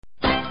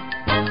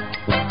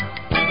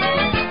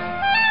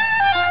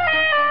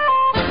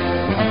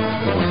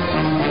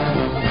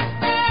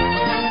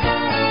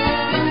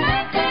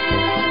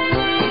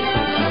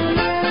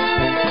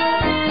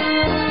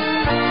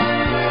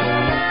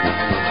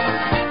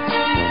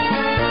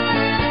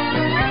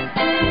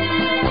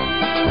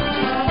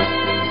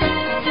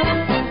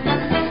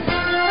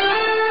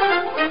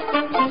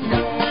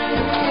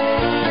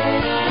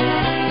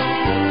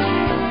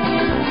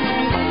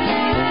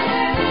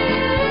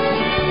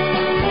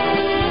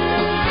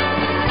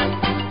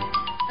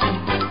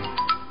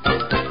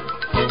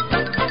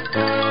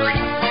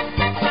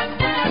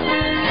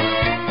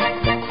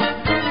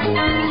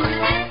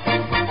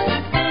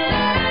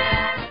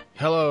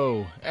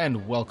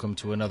welcome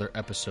to another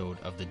episode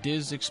of the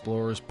Diz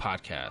Explorers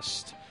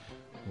podcast,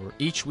 where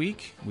each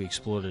week we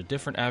explore the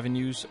different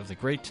avenues of the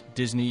great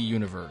Disney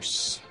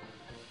universe.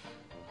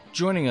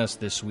 Joining us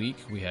this week,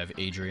 we have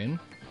Adrian.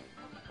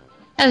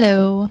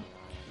 Hello.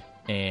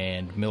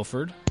 And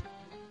Milford.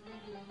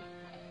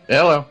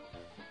 Hello.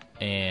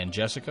 And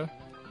Jessica.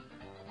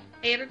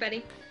 Hey,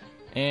 everybody.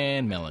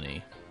 And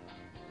Melanie.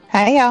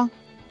 Hi, y'all.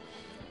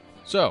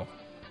 So,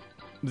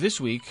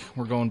 this week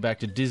we're going back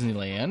to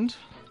Disneyland,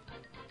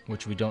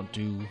 which we don't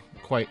do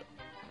quite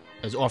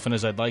as often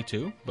as I'd like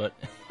to, but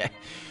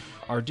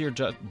our dear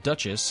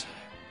Duchess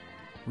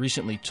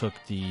recently took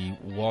the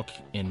Walk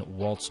in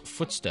Walt's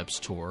Footsteps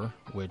tour,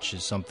 which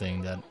is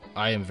something that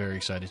I am very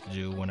excited to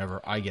do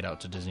whenever I get out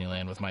to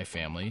Disneyland with my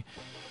family.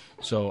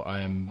 So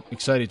I'm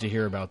excited to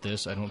hear about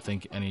this. I don't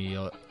think any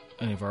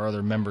of our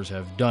other members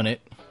have done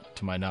it,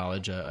 to my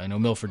knowledge. I know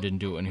Milford didn't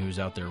do it when he was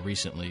out there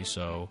recently,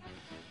 so...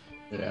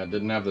 Yeah, I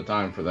didn't have the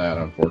time for that,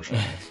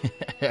 unfortunately.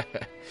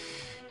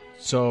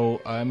 So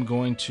I'm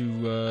going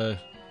to... we're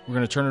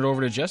going to turn it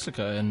over to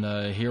Jessica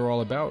and hear all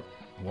about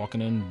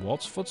Walking in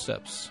Walt's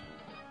Footsteps.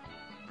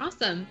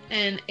 Awesome.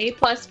 And A+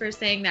 for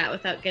saying that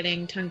without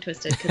getting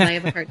tongue-twisted, because I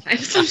have a hard time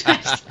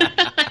sometimes.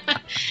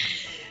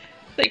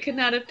 They could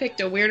not have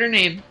picked a weirder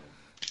name.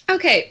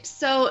 Okay,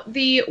 so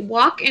the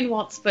Walk in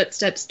Walt's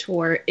Footsteps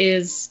tour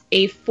is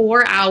a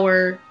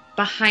 4-hour,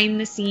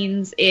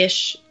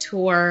 behind-the-scenes-ish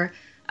tour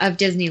of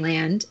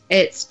Disneyland.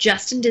 It's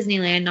just in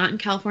Disneyland, not in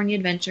California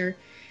Adventure.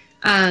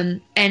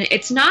 And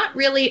it's not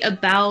really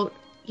about,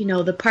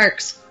 the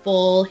park's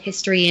full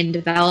history and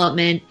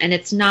development, and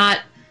it's not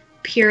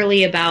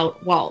purely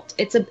about Walt.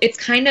 It's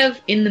kind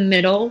of in the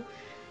middle,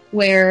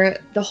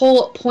 where the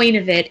whole point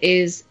of it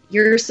is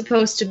you're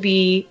supposed to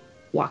be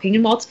walking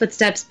in Walt's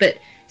footsteps, but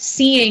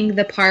seeing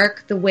the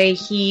park the way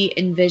he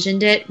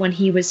envisioned it when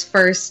he was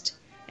first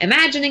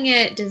imagining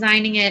it,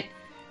 designing it.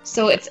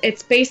 So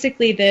it's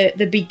basically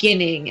the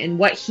beginning and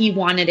what he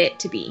wanted it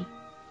to be.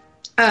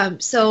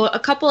 So a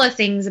couple of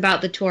things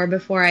about the tour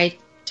before I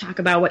talk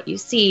about what you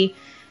see.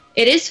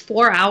 It is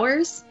 4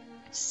 hours,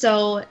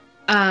 so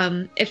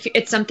if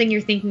it's something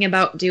you're thinking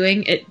about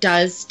doing, it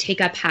does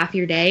take up half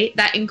your day.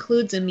 That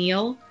includes a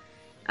meal,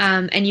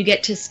 and you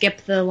get to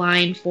skip the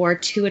line for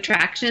 2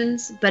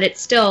 attractions, but it's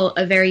still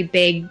a very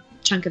big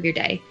chunk of your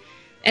day.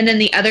 And then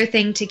the other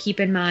thing to keep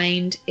in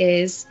mind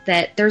is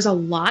that there's a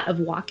lot of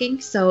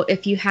walking, so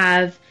if you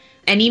have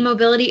any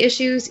mobility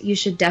issues, you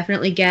should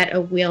definitely get a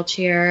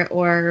wheelchair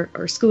or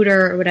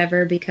scooter or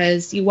whatever,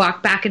 because you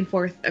walk back and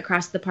forth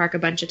across the park a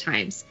bunch of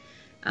times,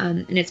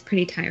 and it's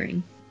pretty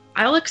tiring.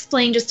 I'll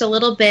explain just a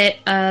little bit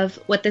of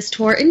what this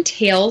tour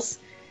entails.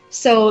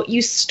 So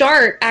you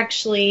start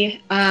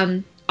actually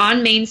on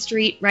Main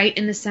Street, right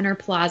in the center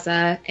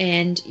plaza,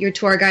 and your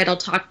tour guide will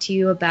talk to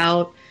you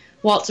about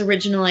Walt's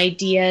original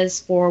ideas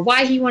for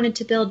why he wanted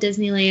to build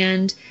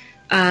Disneyland,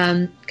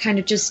 kind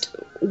of just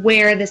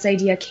where this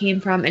idea came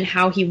from and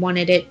how he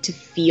wanted it to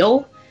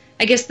feel.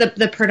 I guess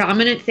the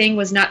predominant thing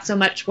was not so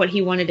much what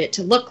he wanted it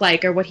to look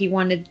like or what he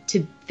wanted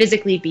to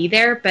physically be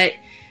there, but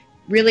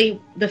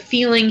really the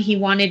feeling he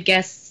wanted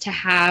guests to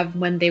have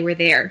when they were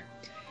there.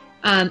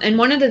 And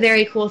one of the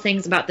very cool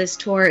things about this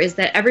tour is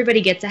that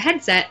everybody gets a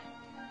headset.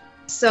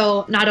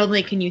 So not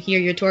only can you hear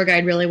your tour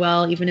guide really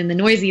well, even in the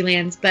noisy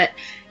lands, but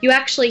you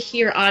actually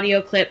hear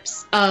audio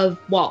clips of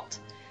Walt.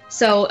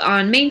 So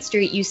on Main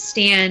Street, you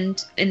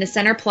stand in the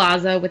center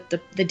plaza with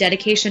the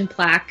dedication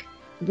plaque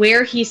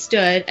where he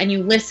stood, and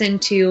you listen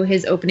to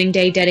his opening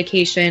day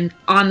dedication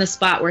on the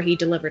spot where he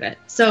delivered it.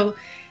 So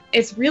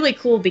it's really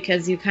cool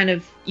because you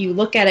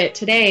look at it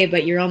today,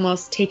 but you're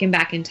almost taken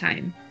back in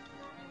time.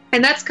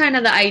 And that's kind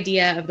of the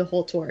idea of the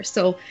whole tour.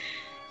 So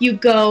you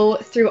go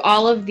through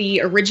all of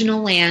the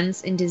original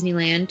lands in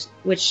Disneyland,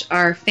 which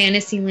are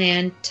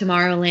Fantasyland,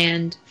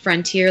 Tomorrowland,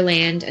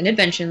 Frontierland, and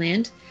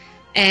Adventureland.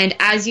 And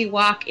as you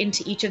walk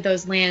into each of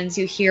those lands,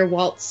 you hear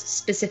Walt's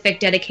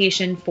specific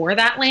dedication for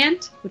that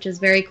land, which is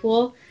very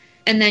cool.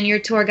 And then your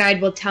tour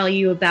guide will tell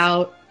you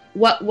about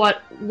what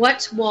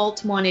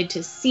Walt wanted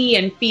to see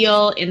and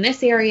feel in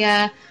this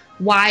area,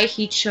 why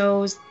he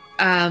chose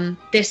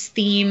this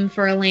theme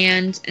for a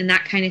land, and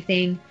that kind of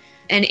thing.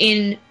 And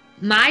in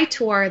my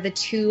tour, the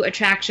 2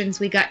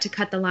 attractions we got to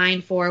cut the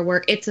line for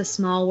were It's a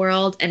Small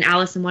World and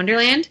Alice in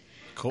Wonderland.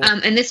 Cool.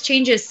 And this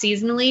changes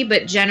seasonally,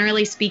 but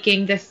generally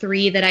speaking, the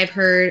 4 that I've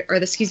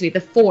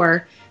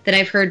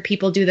heard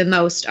people do the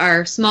most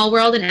are Small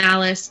World and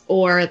Alice,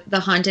 or the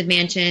Haunted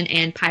Mansion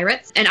and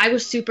Pirates. And I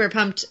was super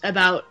pumped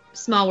about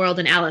Small World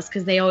and Alice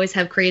because they always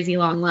have crazy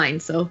long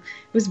lines, so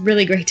it was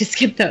really great to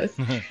skip those.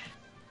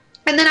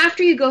 And then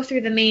after you go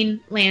through the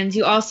main lands,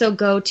 you also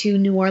go to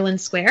New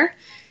Orleans Square,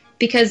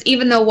 because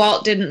even though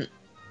Walt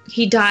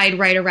he died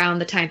right around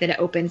the time that it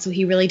opened, so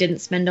he really didn't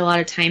spend a lot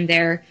of time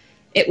there.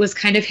 It was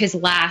kind of his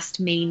last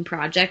main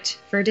project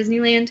for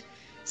Disneyland.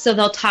 So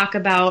they'll talk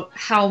about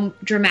how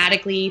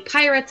dramatically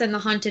Pirates and the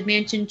Haunted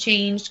Mansion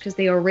changed, because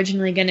they were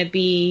originally going to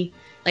be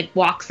like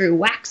walk-through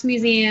wax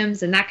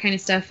museums and that kind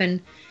of stuff. And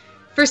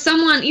for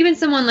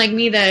someone like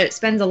me that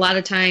spends a lot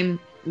of time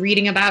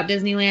reading about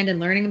Disneyland and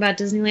learning about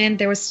Disneyland,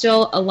 there was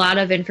still a lot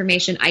of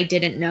information I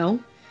didn't know.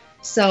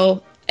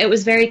 So it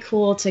was very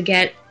cool to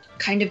get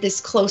kind of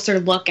this closer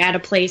look at a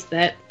place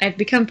that I've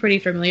become pretty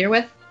familiar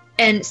with.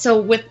 And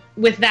so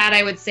with that,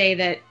 I would say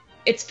that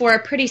it's for a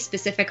pretty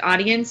specific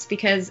audience,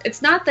 because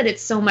it's not that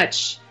it's so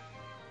much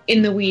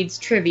in the weeds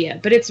trivia,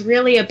 but it's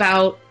really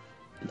about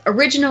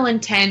original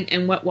intent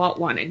and what Walt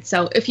wanted.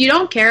 So if you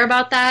don't care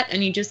about that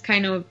and you just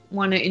kind of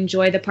want to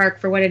enjoy the park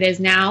for what it is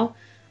now,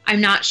 I'm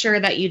not sure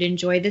that you'd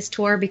enjoy this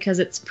tour because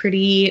it's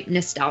pretty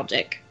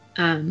nostalgic.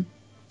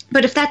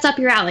 But if that's up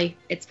your alley,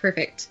 it's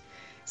perfect.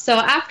 So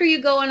after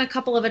you go on a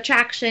couple of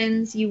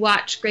attractions, you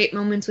watch Great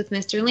Moments with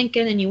Mr.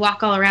 Lincoln and you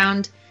walk all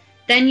around,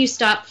 then you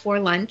stop for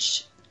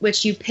lunch,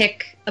 which you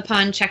pick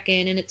upon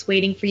check-in, and it's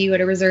waiting for you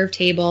at a reserved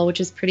table, which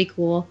is pretty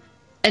cool.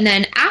 And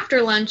then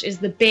after lunch is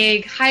the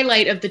big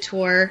highlight of the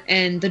tour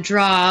and the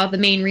draw, the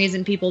main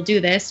reason people do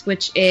this,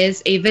 which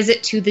is a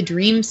visit to the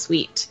Dream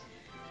Suite.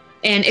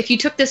 And if you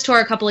took this tour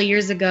a couple of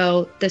years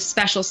ago, the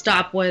special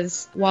stop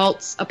was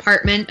Walt's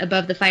apartment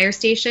above the fire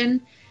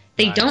station.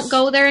 They don't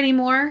go there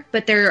anymore,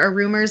 but there are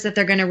rumors that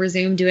they're going to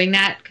resume doing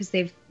that because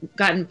they've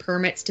gotten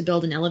permits to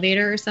build an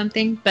elevator or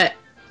something. But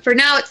for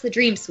now, it's the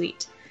Dream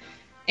Suite.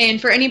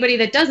 And for anybody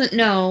that doesn't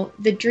know,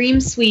 the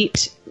Dream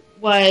Suite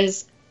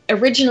was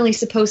originally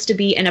supposed to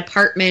be an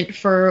apartment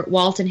for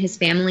Walt and his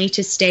family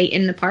to stay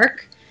in the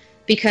park,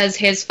 because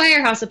his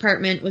firehouse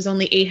apartment was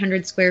only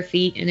 800 square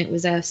feet and it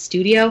was a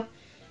studio.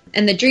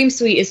 And the Dream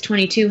Suite is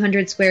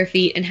 2,200 square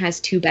feet and has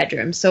 2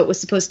 bedrooms. So it was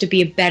supposed to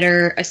be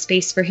a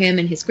space for him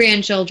and his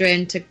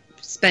grandchildren to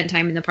spend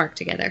time in the park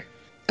together.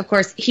 Of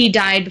course, he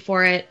died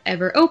before it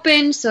ever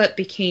opened, so it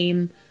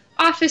became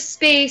office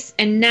space,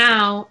 and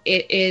now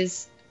it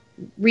is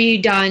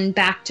redone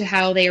back to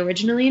how they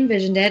originally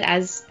envisioned it,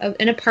 as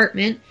an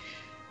apartment.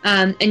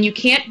 And you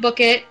can't book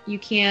it. You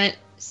can't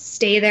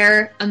stay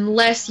there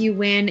unless you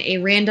win a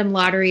random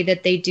lottery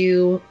that they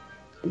do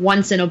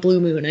once in a blue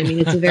moon. I mean,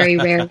 it's a very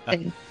rare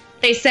thing.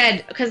 They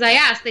said, because I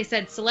asked, they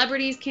said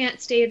celebrities can't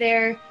stay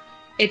there.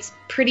 It's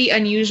pretty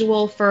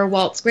unusual for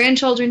Walt's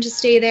grandchildren to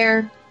stay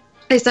there.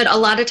 They said a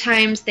lot of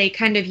times they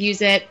kind of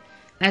use it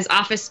as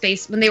office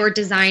space. When they were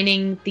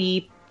designing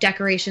the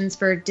decorations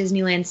for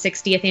Disneyland's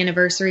 60th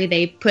anniversary,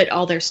 they put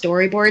all their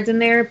storyboards in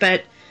there,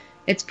 but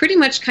it's pretty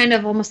much kind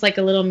of almost like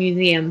a little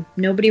museum.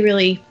 Nobody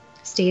really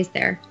stays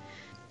there.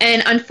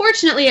 And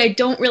unfortunately, I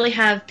don't really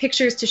have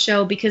pictures to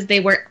show because they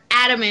were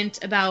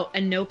adamant about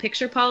a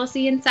no-picture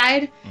policy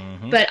inside.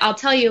 Mm-hmm. But I'll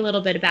tell you a little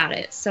bit about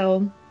it.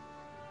 So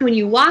when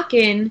you walk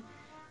in,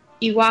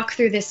 you walk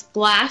through this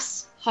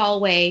glass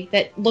hallway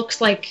that looks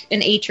like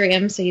an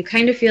atrium, so you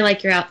kind of feel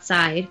like you're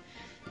outside.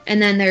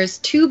 And then there's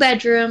 2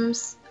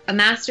 bedrooms, a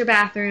master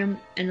bathroom,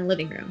 and a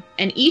living room.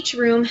 And each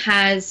room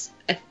has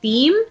a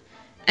theme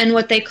and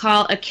what they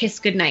call a kiss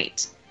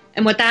goodnight.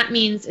 And what that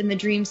means in the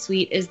Dream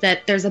Suite is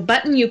that there's a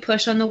button you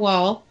push on the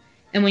wall,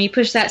 and when you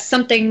push that,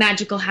 something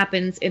magical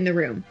happens in the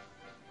room.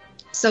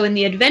 So in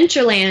the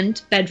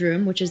Adventureland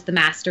bedroom, which is the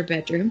master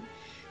bedroom,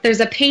 there's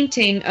a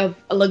painting of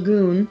a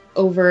lagoon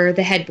over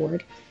the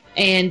headboard.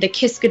 And the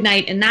kiss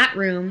goodnight in that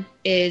room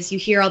is you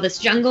hear all this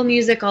jungle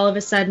music all of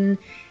a sudden,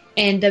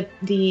 and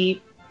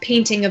the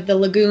painting of the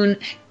lagoon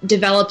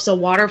develops a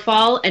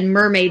waterfall, and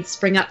mermaids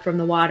spring up from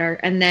the water.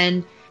 And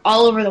then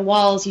all over the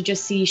walls, you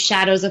just see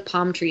shadows of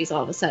palm trees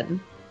all of a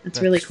sudden. That's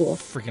really cool.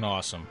 Freaking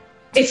awesome.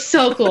 It's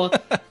so cool.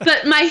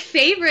 But my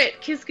favorite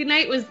Kiss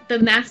Goodnight was the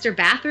master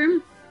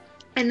bathroom.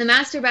 And the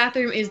master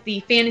bathroom is the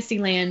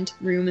Fantasyland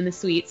room in the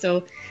suite.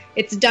 So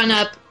it's done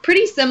up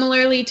pretty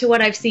similarly to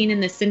what I've seen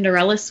in the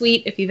Cinderella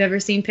suite. If you've ever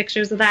seen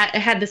pictures of that, it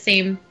had the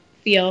same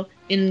feel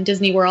in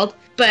Disney World.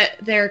 But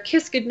their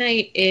Kiss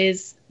Goodnight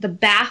is the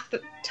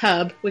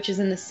bathtub, which is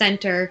in the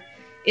center,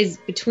 is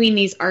between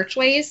these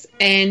archways,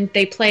 and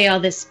they play all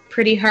this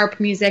pretty harp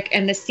music,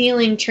 and the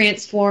ceiling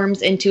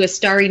transforms into a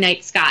starry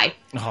night sky.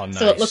 Oh, nice.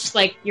 So it looks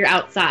like you're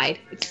outside.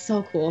 It's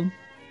so cool.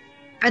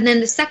 And then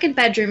the second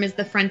bedroom is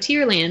the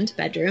Frontierland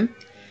bedroom,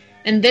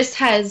 and this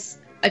has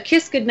a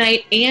Kiss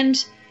Goodnight,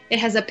 and it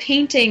has a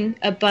painting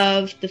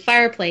above the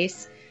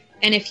fireplace,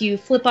 and if you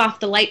flip off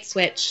the light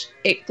switch,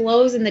 it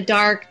glows in the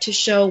dark to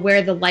show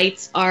where the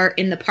lights are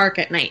in the park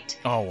at night.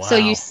 Oh, wow. So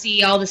you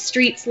see all the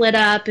streets lit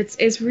up.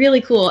 It's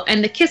really cool.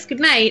 And the Kiss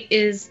Goodnight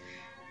is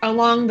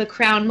along the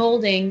crown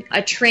molding,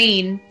 a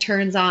train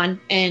turns on,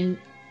 and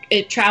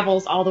it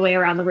travels all the way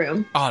around the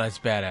room. Oh, that's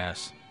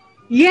badass.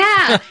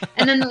 Yeah.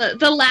 And then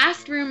the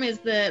last room is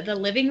the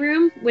living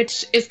room,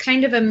 which is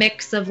kind of a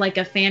mix of like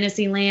a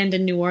Fantasyland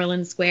and New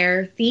Orleans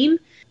Square theme.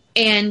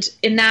 And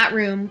in that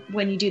room,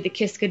 when you do the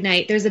Kiss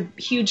Goodnight, there's a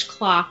huge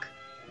clock,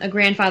 a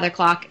grandfather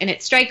clock, and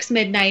it strikes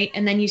midnight,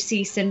 and then you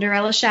see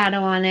Cinderella's shadow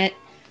on it.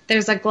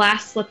 There's a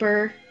glass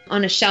slipper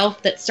on a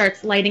shelf that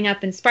starts lighting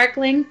up and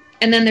sparkling,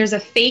 and then there's a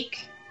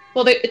fake,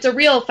 well, it's a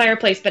real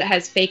fireplace, but it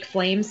has fake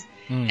flames,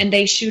 and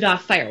they shoot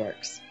off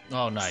fireworks.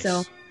 Oh, nice.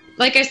 So,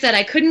 like I said,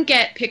 I couldn't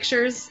get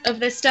pictures of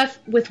this stuff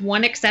with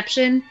one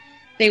exception.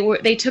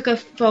 They took a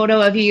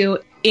photo of you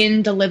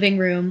in the living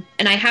room,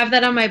 and I have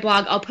that on my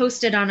blog. I'll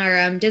post it on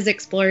our Dis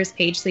Explorers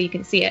page so you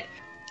can see it.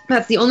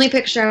 That's the only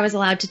picture I was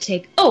allowed to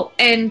take. Oh,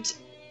 and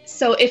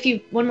so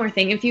one more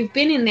thing, if you've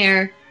been in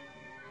there,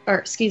 or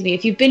excuse me,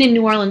 if you've been in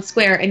New Orleans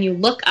Square and you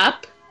look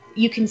up,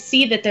 you can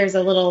see that there's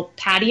a little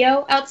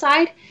patio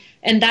outside,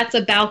 and that's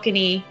a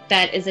balcony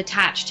that is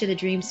attached to the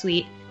Dream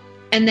Suite.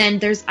 And then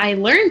I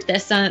learned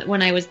this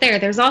when I was there,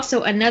 there's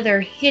also another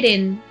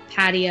hidden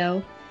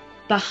patio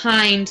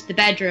behind the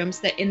bedrooms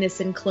that in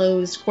this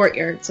enclosed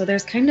courtyard. So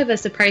there's kind of a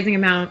surprising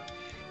amount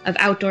of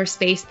outdoor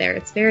space there.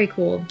 It's very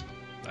cool.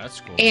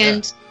 That's cool.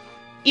 And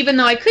even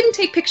though I couldn't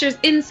take pictures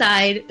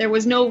inside, there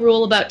was no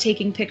rule about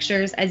taking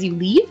pictures as you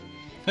leave.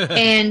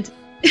 And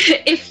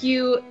if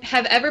you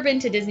have ever been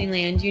to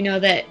Disneyland, you know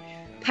that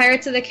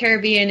Pirates of the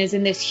Caribbean is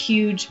in this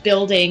huge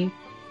building,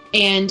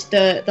 and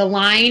the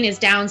line is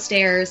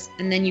downstairs,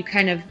 and then you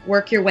kind of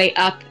work your way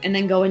up and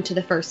then go into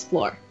the first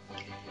floor.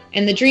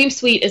 And the Dream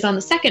Suite is on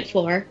the second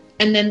floor,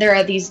 and then there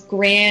are this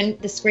grand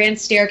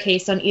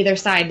staircase on either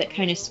side that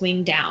kind of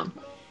swing down.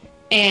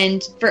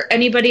 And for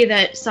anybody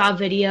that saw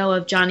video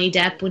of Johnny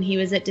Depp when he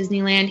was at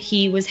Disneyland,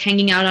 he was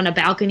hanging out on a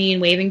balcony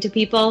and waving to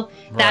people.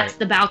 Right. That's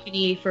the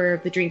balcony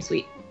for the Dream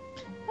Suite.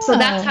 So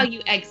that's how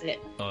you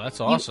exit. Oh, that's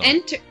awesome.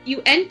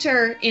 You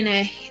enter in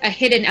a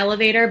hidden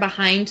elevator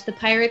behind the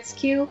Pirates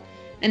queue,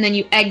 and then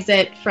you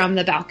exit from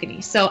the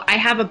balcony. So I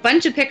have a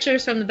bunch of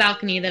pictures from the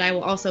balcony that I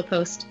will also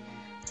post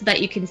so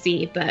that you can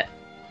see. But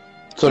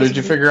so did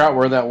you figure out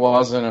where that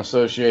was in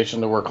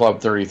association to where Club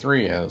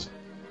 33 is?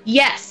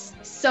 Yes.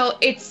 So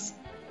it's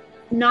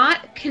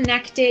not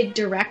connected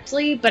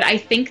directly, but I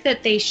think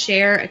that they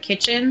share a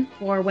kitchen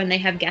for when they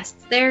have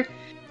guests there.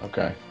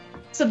 Okay.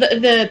 So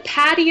the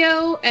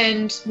patio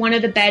and one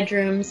of the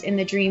bedrooms in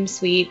the Dream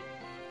Suite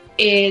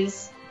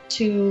is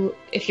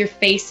if you're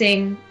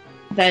facing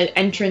the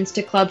entrance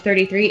to Club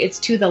 33, it's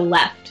to the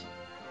left.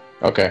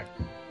 Okay.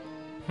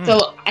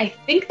 So I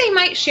think they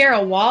might share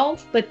a wall,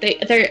 but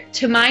they're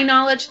to my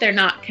knowledge, they're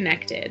not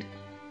connected.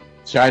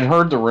 See, I'd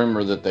heard the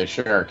rumor that they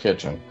share a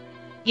kitchen.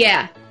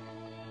 Yeah.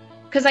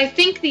 Because I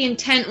think the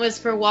intent was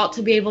for Walt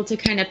to be able to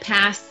kind of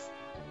pass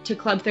to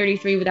Club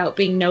 33 without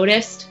being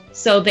noticed.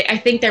 So I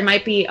think there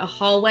might be a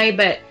hallway,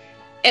 but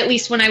at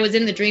least when I was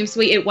in the Dream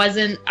Suite,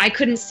 I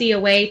couldn't see a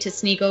way to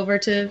sneak over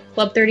to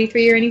Club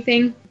 33 or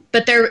anything.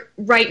 But they're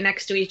right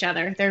next to each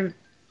other. They're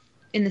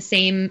in the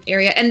same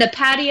area. And the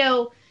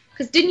patio,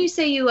 because didn't you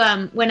say you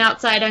went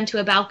outside onto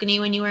a balcony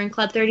when you were in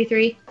Club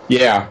 33?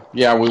 Yeah,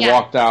 we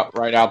walked out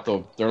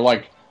they're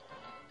like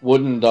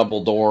wooden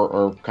double door,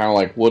 or kind of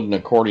like wooden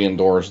accordion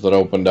doors that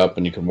opened up,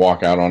 and you could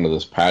walk out onto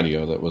this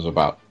patio that was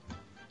about,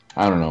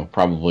 I don't know,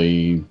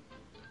 probably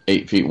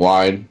 8 feet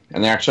wide,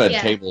 and they actually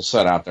had tables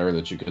set out there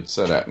that you could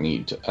sit at and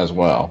eat as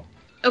well.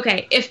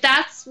 Okay, if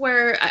that's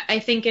where I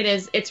think it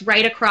is, it's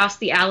right across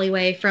the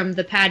alleyway from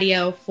the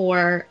patio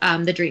for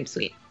the Dream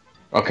Suite.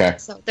 Okay.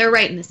 So they're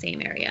right in the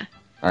same area.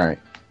 All right.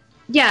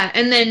 Yeah,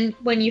 and then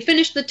when you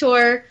finish the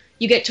tour,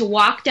 you get to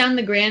walk down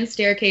the grand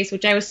staircase,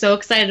 which I was so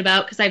excited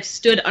about because I've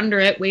stood under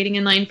it waiting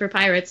in line for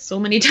Pirates so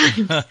many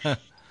times.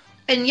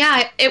 And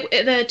yeah,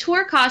 the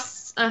tour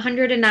costs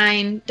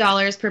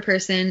 $109 per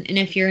person, and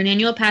if you're an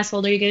annual pass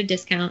holder, you get a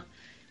discount,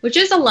 which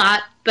is a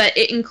lot, but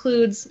it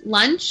includes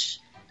lunch,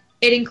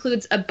 it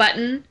includes a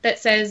button that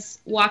says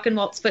Walk in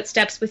Walt's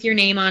Footsteps with your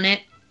name on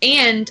it,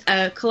 and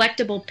a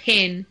collectible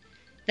pin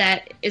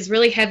that is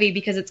really heavy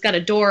because it's got a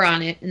door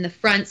on it, and the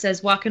front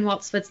says Walk in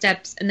Walt's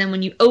Footsteps, and then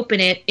when you open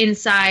it,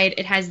 inside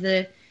it has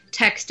the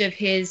text of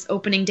his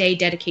opening day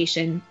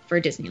dedication for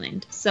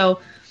Disneyland. So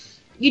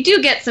you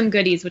do get some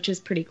goodies, which is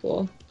pretty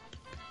cool.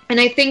 And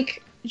I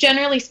think,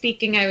 generally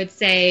speaking, I would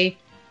say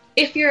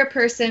if you're a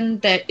person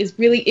that is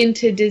really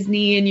into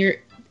Disney and you're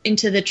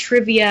into the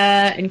trivia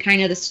and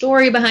kind of the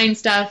story behind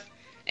stuff,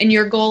 and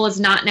your goal is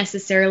not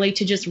necessarily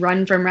to just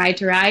run from ride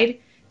to ride,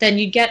 then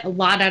you get a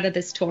lot out of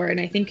this tour, and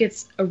I think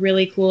it's a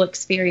really cool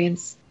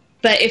experience.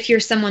 But if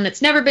you're someone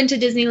that's never been to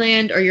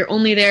Disneyland, or you're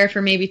only there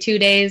for maybe 2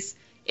 days,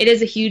 it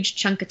is a huge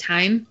chunk of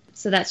time,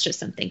 so that's just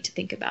something to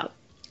think about.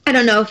 I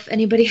don't know if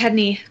anybody had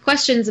any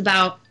questions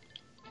about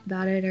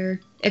it, or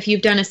if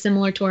you've done a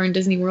similar tour in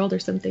Disney World or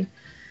something.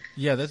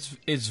 Yeah,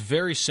 it's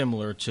very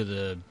similar to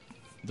the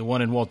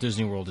one in Walt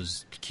Disney World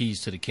is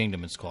Keys to the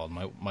Kingdom, it's called.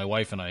 My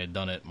wife and I had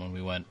done it when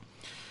we went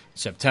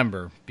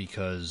September,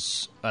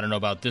 because I don't know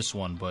about this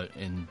one, but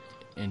in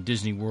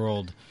Disney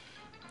World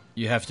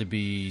you have to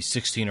be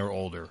 16 or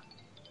older.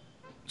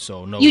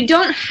 So no, you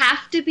don't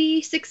have to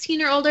be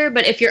 16 or older,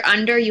 but if you're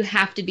under, you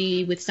have to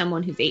be with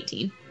someone who's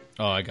 18.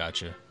 Oh, I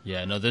gotcha.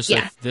 Yeah, no, this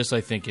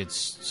I think it's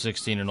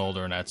 16 and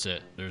older, and that's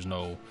it. There's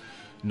no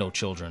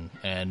children.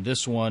 And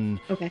this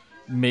one,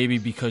 maybe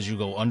because you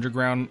go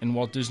underground in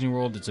Walt Disney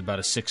World, it's about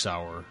a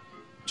 6-hour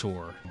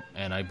tour.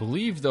 And I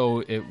believe,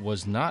 though, it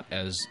was not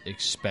as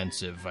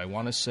expensive. I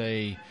want to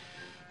say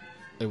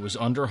it was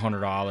under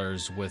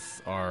 $100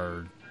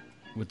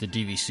 with the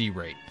DVC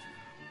rate.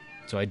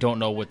 So I don't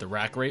know what the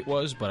rack rate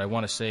was, but I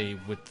want to say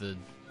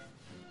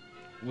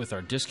with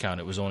our discount,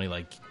 it was only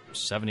like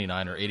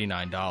 $79 or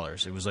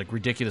 $89. It was like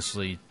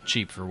ridiculously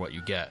cheap for what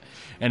you get.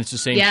 And it's the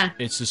same. Yeah.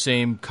 It's the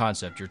same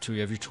concept. You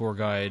have your tour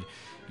guide,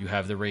 you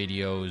have the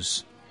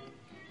radios,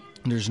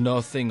 There's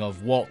nothing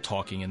of Walt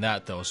talking in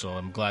that, though, so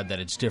I'm glad that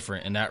it's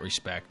different in that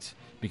respect,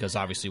 because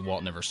obviously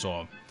Walt never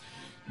saw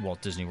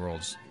Walt Disney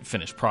World's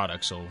finished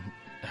product, so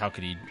how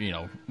could he,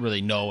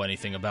 really know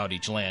anything about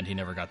each land? He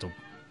never got to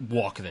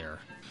walk there.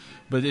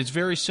 But it's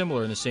very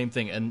similar in the same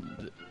thing,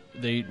 and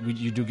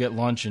you do get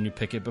lunch and you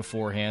pick it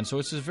beforehand, so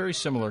it's a very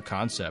similar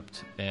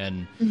concept,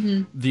 and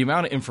the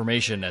amount of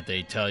information that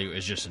they tell you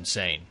is just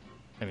insane.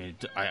 I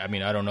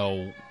mean, I don't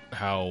know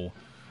how.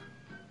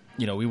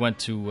 We went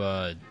to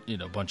a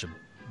bunch of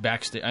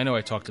backstage. I know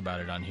I talked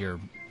about it on here.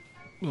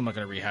 I'm not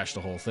going to rehash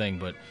the whole thing,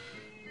 but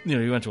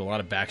we went to a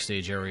lot of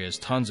backstage areas,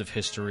 tons of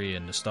history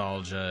and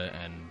nostalgia,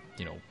 and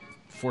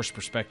forced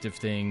perspective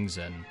things,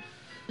 and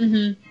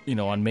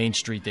on Main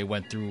Street they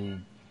went through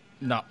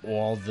not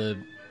all the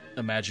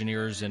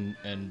Imagineers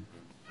and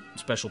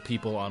special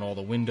people on all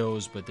the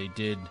windows, but they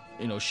did.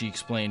 She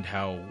explained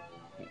how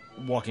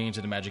walking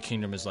into the Magic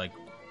Kingdom is like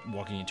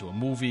walking into a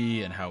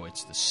movie, and how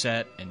it's the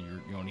set, and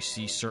you only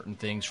see certain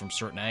things from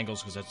certain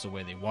angles because that's the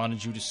way they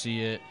wanted you to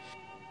see it.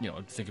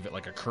 Think of it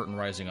like a curtain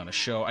rising on a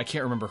show. I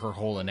can't remember her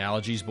whole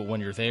analogies, but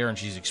when you're there and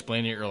she's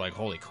explaining it, you're like,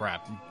 holy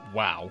crap,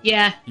 wow.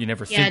 Yeah. You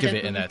never think of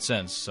it in that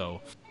sense, so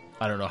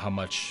I don't know how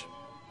much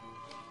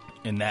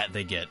in that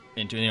they get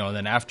into, and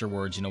then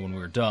afterwards, when we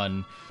were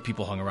done,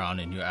 people hung around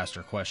and you asked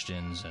her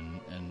questions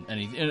and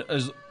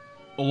as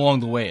along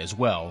the way as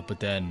well,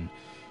 but then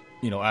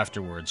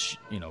afterwards,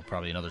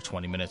 probably another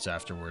 20 minutes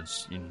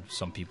afterwards,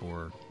 some people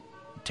were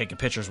taking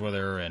pictures with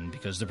her, and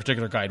because the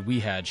particular guide we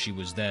had, she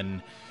was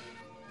then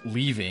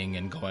leaving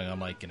and going on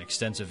like an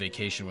extensive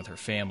vacation with her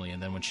family,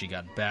 and then when she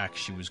got back,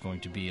 she was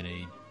going to be in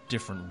a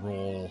different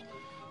role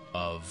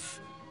of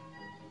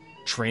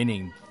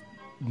training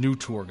new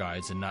tour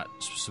guides and not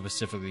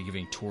specifically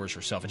giving tours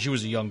herself. And she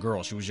was a young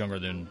girl. She was younger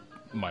than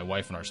my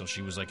wife and I, so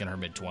she was like in her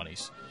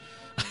mid-20s.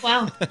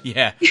 Wow.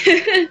 Yeah.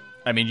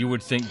 I mean, you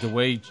would think the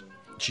way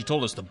she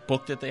told us the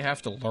book that they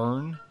have to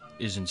learn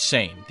is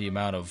insane. The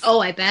amount of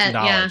I bet,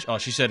 knowledge. yeah. Oh,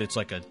 she said it's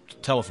like a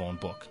telephone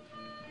book.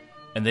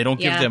 And they don't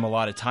give them a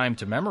lot of time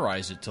to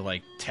memorize it to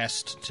like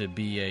test to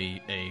be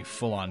a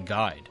full-on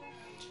guide.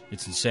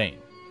 It's insane.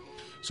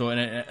 So,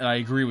 and I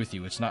agree with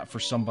you. It's not for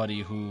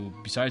somebody who,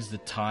 besides the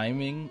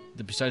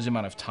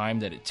amount of time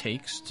that it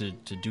takes to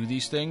do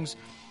these things,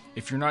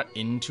 if you're not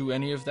into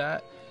any of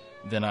that,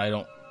 then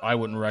I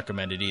wouldn't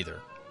recommend it either.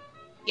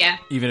 Yeah.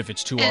 Even if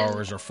it's 2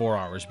 hours or 4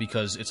 hours,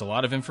 because it's a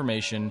lot of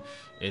information,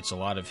 it's a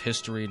lot of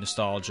history,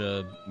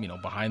 nostalgia,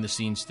 behind the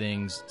scenes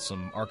things,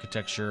 some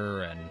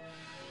architecture, and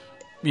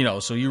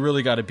so you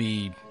really got to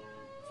be,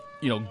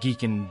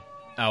 geeking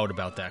out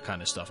about that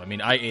kind of stuff. I mean,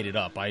 I ate it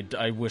up.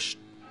 I wish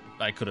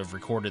I could have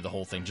recorded the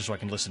whole thing just so I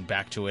can listen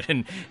back to it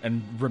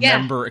and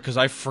remember, because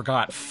I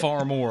forgot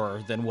far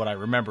more than what I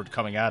remembered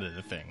coming out of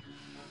the thing.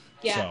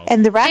 Yeah. So,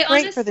 And the rack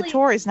rate for the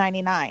tour is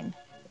 $99.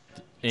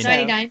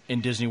 $99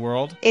 in Disney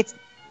World. It's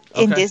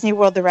in Disney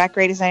World. The rack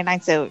rate is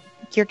 $99, so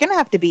you're going to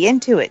have to be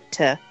into it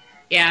to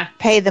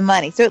pay the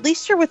money. So at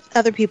least you're with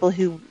other people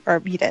who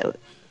are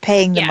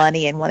paying the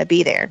money and want to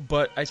be there.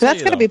 But so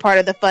that's going to be part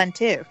of the fun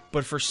too.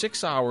 But for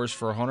 6 hours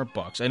for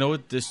 $100, I know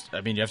this.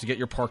 I mean, you have to get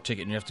your park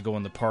ticket and you have to go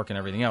in the park and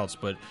everything else.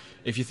 But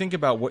if you think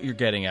about what you're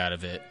getting out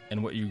of it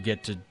and what you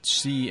get to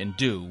see and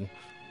do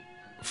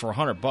for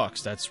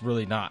 $100, that's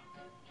really not.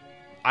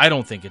 I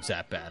don't think it's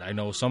that bad. I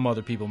know some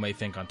other people may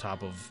think on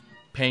top of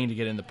paying to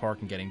get in the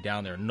park and getting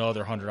down there,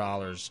 another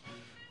 $100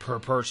 per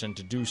person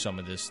to do some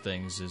of these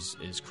things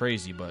is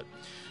crazy. But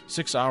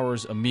 6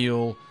 hours, a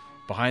meal.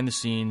 Behind the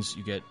scenes,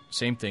 you get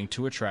same thing,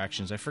 2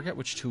 attractions. I forget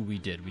which 2 we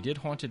did. We did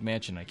Haunted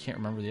Mansion. I can't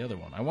remember the other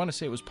one. I want to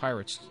say it was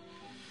Pirates.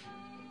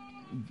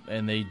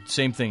 And they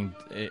same thing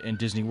in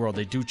Disney World.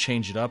 They do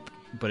change it up,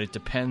 but it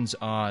depends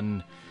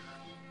on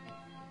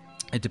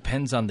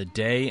the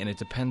day and it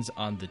depends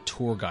on the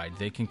tour guide.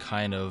 They can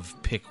kind of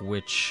pick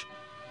which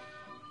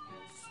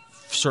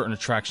certain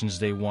attractions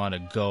they want to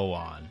go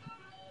on.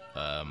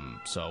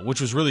 So which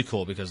was really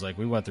cool because like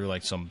we went through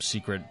like some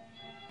secret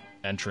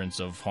entrance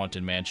of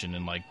Haunted Mansion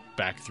and like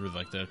back through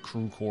like the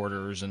crew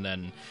quarters and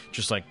then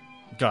just like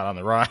got on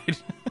the ride.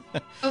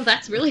 Oh,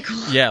 that's really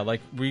cool. Yeah, like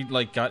we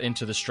like got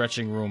into the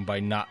stretching room by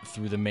not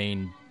through the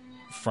main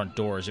front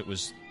doors. It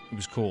was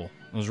cool.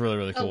 It was really,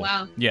 really cool. Oh,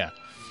 wow. Yeah.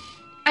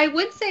 I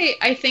would say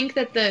I think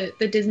that the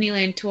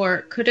Disneyland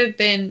tour could have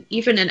been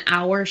even an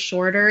hour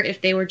shorter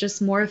if they were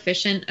just more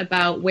efficient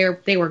about where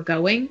they were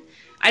going.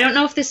 I don't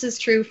know if this is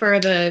true for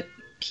the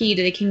Key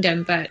to the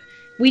Kingdom, but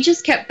we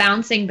just kept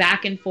bouncing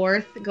back and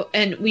forth,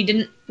 and we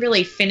didn't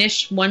really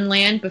finish one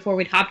land before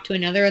we'd hop to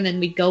another, and then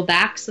we'd go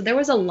back. So there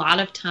was a lot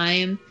of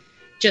time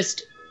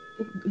just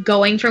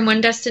going from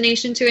one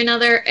destination to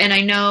another. And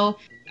I know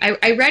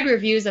I read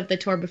reviews of the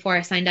tour before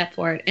I signed up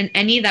for it, and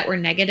any that were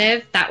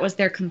negative, that was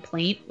their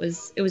complaint.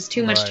 It was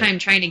too much time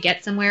trying to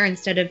get somewhere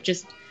instead of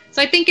just.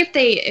 So I think if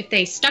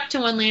they stuck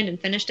to one land and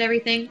finished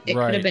everything, it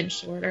could have been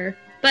shorter.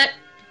 But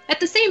at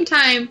the same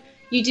time,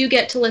 you do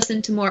get to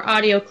listen to more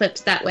audio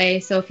clips that way.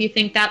 So if you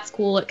think that's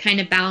cool, it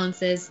kind of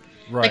balances.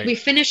 Right. Like we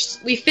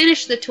finished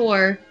the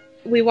tour,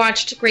 we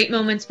watched Great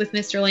Moments with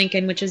Mr.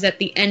 Lincoln, which is at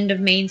the end of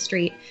Main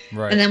Street.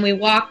 Right. And then we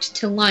walked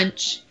to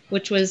lunch,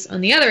 which was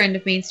on the other end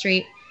of Main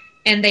Street.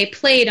 And they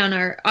played on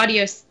our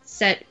audio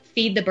set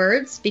Feed the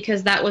Birds,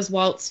 because that was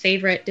Walt's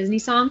favorite Disney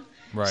song.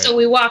 Right. So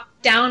we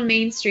walked down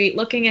Main Street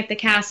looking at the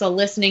castle,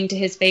 listening to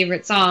his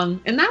favorite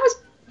song. And that was,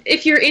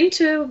 if you're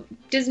into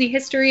Disney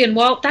history and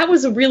Walt, that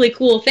was a really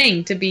cool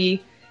thing to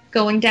be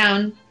going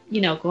down,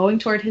 going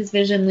toward his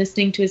vision,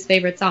 listening to his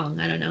favorite song.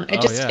 I don't know.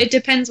 It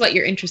depends what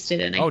you're interested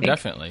in, I think.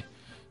 Definitely.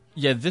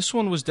 Yeah, this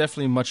one was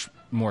definitely much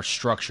more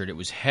structured. It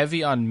was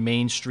heavy on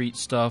Main Street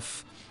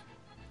stuff,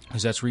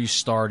 because that's where you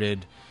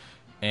started,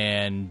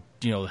 and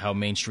how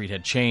Main Street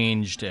had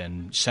changed,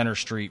 and Center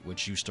Street,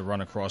 which used to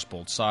run across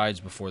both sides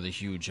before the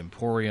huge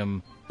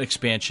Emporium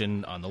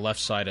expansion on the left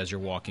side as you're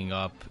walking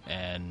up,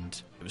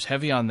 and it was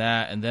heavy on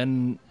that. And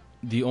then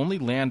the only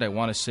land I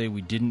want to say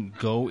we didn't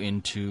go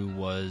into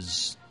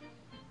was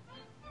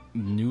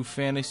New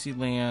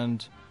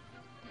Fantasyland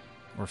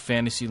or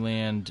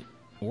Fantasyland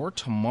or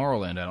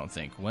Tomorrowland, I don't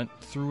think. Went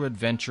through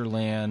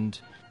Adventureland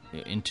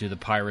into the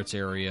Pirates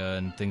area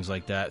and things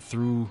like that,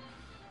 through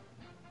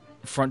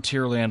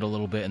Frontierland a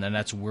little bit, and then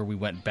that's where we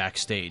went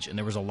backstage. And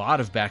there was a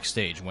lot of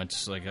backstage.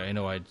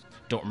 I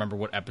don't remember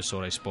what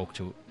episode I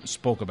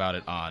spoke about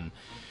it on,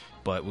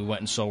 but we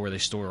went and saw where they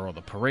store all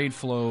the parade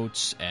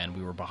floats, and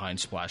we were behind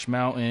Splash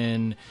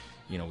Mountain.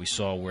 We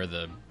saw where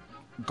the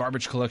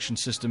garbage collection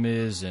system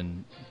is,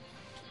 and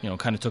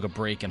kind of took a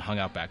break and hung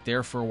out back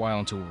there for a while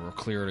until we were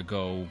clear to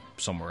go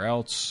somewhere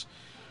else.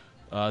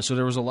 So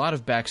there was a lot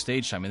of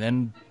backstage time, and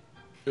then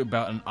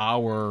about an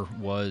hour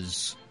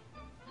was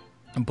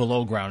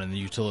below ground in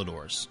the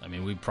utilidors. I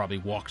mean, we probably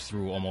walked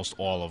through almost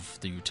all of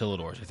the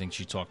utilidors. I think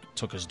she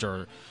took us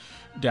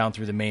down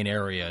through the main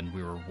area, and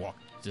we were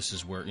this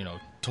is where,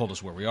 told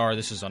us where we are.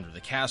 This is under the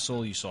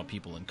castle. You saw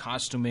people in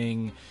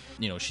costuming.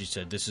 She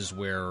said this is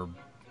where,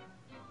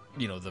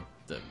 the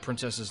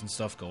princesses and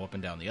stuff go up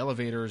and down the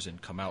elevators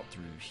and come out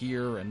through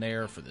here and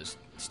there for this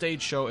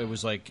stage show. It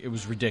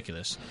was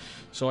ridiculous.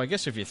 So I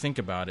guess if you think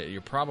about it,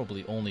 you're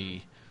probably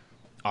only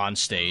on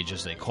stage,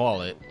 as they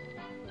call it,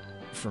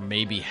 for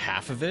maybe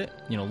half of it.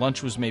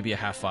 Lunch was maybe a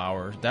half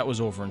hour. That was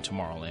over in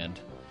Tomorrowland,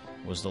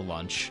 was the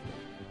lunch.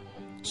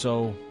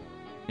 So,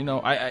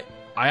 I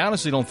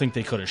honestly don't think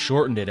they could have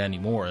shortened it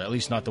anymore, at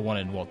least not the one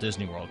in Walt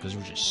Disney World, because there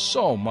was just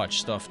so much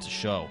stuff to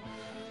show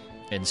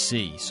and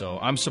see. So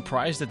I'm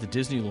surprised that the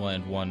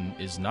Disneyland one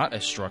is not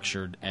as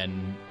structured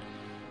and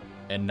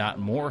not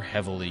more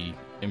heavily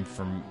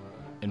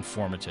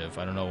informative.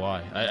 I don't know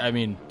why. I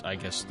mean, I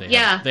guess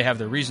they have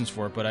their reasons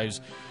for it, but I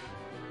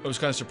was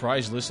kind of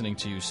surprised listening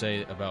to you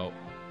say about,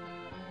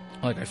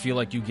 I feel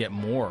like you get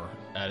more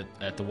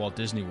at the Walt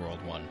Disney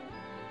World one.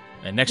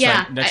 And next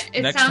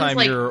time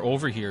you're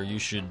over here, you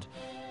should,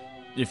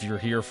 if you're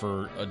here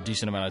for a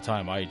decent amount of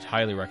time, I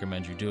highly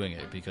recommend you doing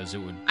it, because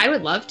I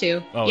would love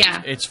to. Oh,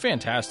 yeah. It's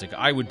fantastic.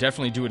 I would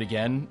definitely do it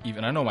again.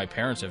 Even I know my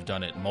parents have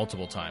done it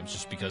multiple times,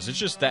 just because it's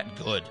just that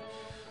good.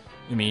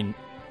 I mean,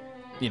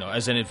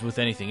 as in with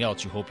anything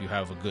else, you hope you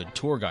have a good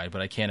tour guide,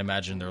 but I can't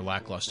imagine they're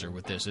lackluster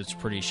with this. It's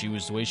pretty.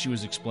 The way she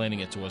was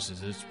explaining it to us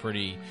is it's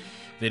pretty.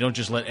 They don't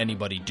just let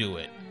anybody do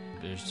it.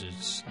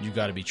 You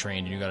got to be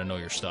trained, and you got to know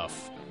your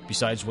stuff.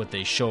 Besides what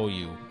they show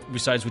you,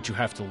 besides what you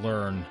have to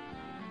learn,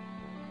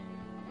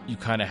 you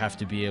kind of have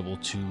to be able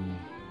to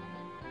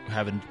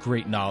have a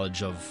great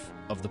knowledge of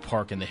the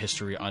park and the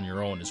history on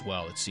your own as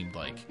well. It seemed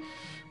like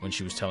when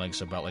she was telling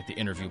us about the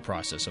interview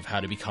process of how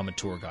to become a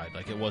tour guide.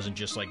 It wasn't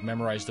just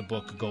memorize the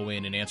book, go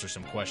in and answer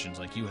some questions.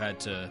 You had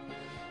to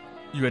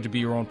be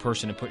your own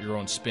person and put your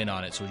own spin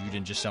on it, so you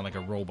didn't just sound like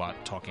a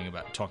robot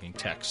talking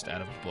text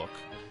out of a book.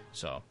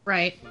 So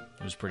right,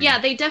 it was pretty. Yeah,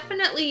 they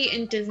definitely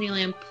in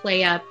Disneyland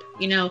play up.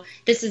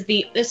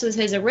 This was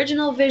his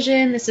original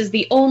vision. This is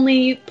the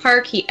only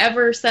park he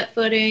ever set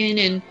foot in,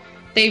 and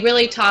they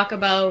really talk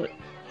about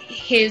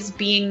his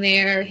being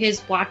there,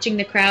 his watching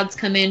the crowds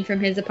come in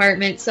from his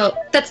apartment. So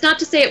that's not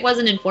to say it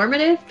wasn't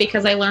informative,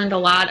 because I learned a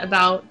lot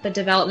about the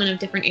development of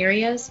different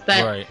areas,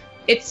 but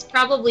It's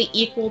probably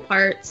equal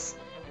parts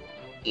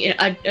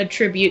a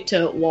tribute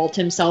to Walt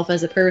himself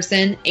as a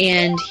person,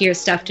 and here's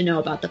stuff to know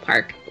about the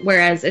park.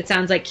 Whereas it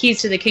sounds like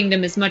Keys to the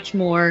Kingdom is much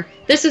more,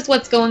 this is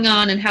what's going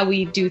on and how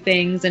we do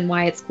things and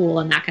why it's cool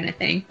and that kind of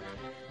thing.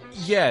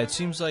 Yeah, it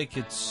seems like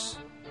it's...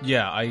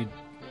 Yeah, I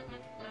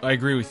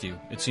agree with you.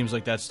 It seems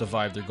like that's the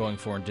vibe they're going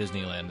for in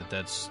Disneyland,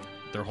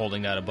 they're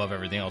holding that above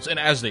everything else. And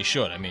as they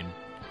should. I mean,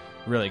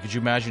 really, could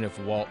you imagine if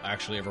Walt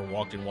actually ever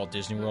walked in Walt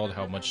Disney World,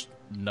 how much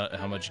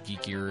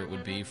geekier it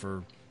would be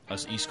for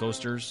us East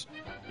Coasters?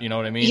 You know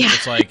what I mean? Yeah.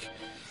 It's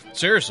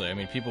seriously, I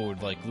mean, people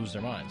would lose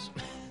their minds.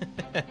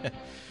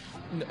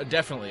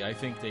 Definitely, I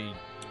think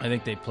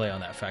they play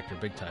on that factor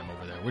big time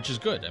over there, which is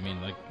good. I mean,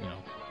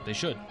 they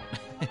should.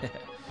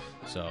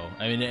 So,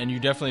 I mean, and you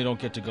definitely don't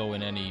get to go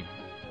in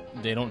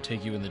they don't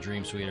take you in the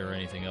Dream Suite or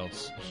anything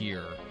else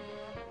here.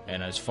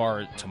 And as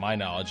far to my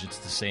knowledge, it's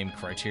the same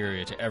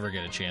criteria to ever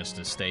get a chance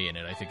to stay in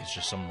it. I think it's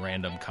just some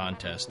random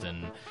contest,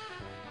 and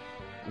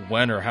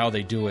when or how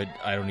they do it,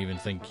 I don't even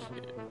think.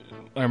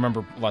 I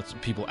remember lots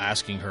of people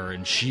asking her,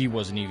 and she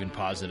wasn't even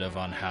positive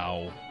on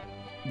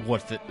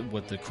what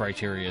the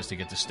criteria is to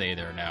get to stay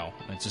there now.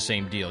 It's the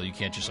same deal. You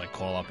can't just like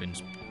call up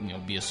and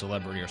be a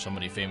celebrity or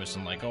somebody famous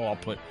and like, oh, I'll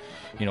put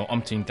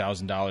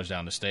 $1,000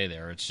 down to stay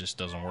there. It just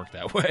doesn't work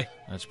that way.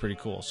 That's pretty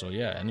cool. So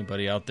yeah,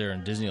 anybody out there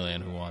in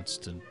Disneyland who wants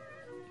to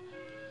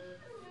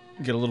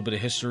get a little bit of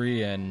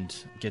history and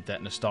get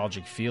that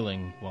nostalgic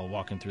feeling while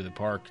walking through the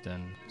park,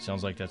 then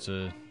sounds like that's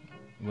a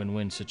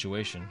win-win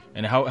situation.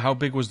 And how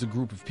big was the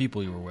group of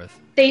people you were with?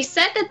 They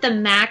said that the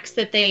max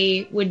that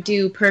they would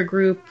do per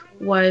group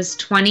was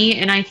 20,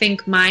 and I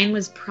think mine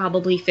was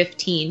probably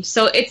 15.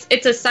 So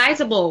it's a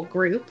sizable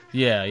group.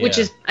 Yeah. Which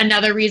is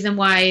another reason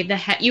why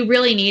you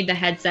really need the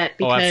headset,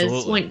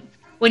 because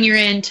when you're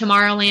in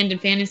Tomorrowland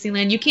and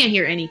Fantasyland, you can't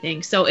hear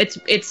anything. So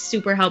it's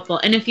super helpful.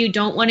 And if you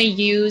don't want to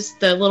use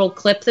the little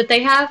clip that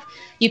they have,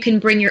 you can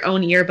bring your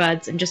own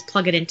earbuds and just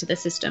plug it into the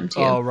system too.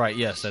 Oh, right.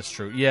 Yes, that's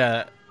true.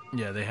 Yeah,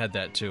 they had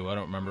that too. I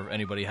don't remember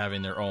anybody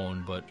having their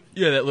own, but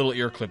yeah, that little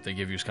ear clip they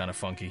give you is kind of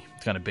funky.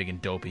 It's kind of big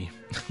and dopey.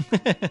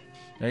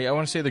 I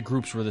want to say the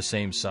groups were the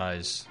same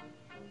size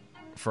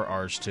for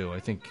ours too. I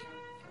think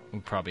we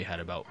probably had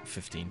about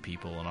 15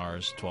 people in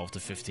ours, 12 to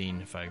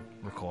 15 if I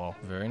recall.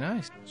 Very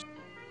nice.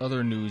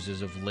 Other news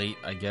as of late,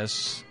 I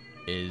guess,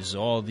 is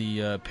all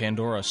the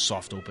Pandora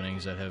soft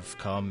openings that have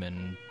come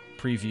and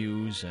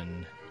previews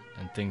and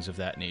things of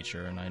that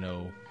nature. And I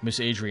know Miss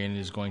Adrian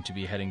is going to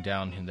be heading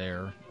down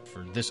there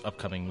for this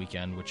upcoming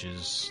weekend, which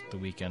is the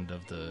weekend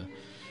of the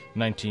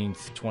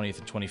 19th, 20th,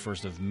 and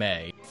 21st of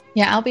May.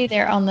 Yeah, I'll be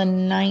there on the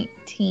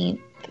 19th,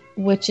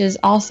 which is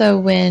also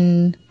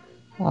when,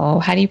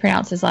 how do you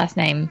pronounce his last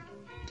name?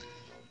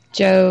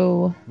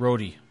 Joe...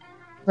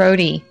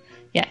 Rohde.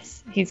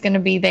 Yes, he's going to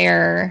be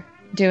there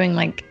doing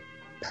like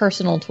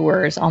personal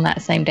tours on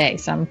that same day.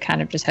 So I'm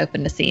kind of just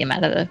hoping to see him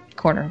out of the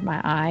corner of my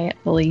eye at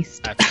the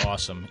least. That's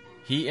awesome.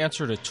 He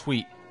answered a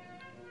tweet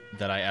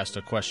that I asked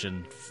a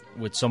question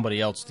with somebody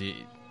else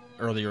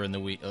earlier in the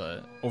week,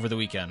 over the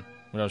weekend.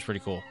 That was pretty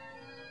cool.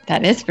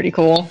 That is pretty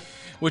cool.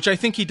 Which I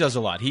think he does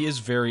a lot. He is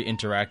very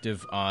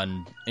interactive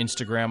on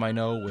Instagram, I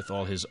know, with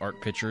all his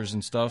art pictures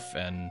and stuff.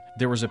 And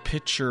there was a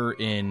picture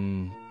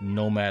in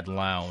Nomad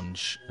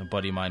Lounge. A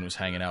buddy of mine was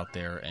hanging out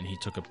there, and he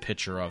took a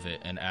picture of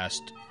it and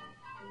asked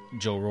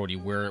Joe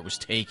Rohde where it was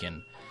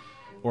taken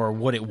or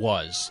what it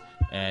was.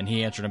 And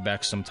he answered him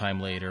back sometime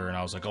later, and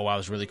I was like, oh, wow, that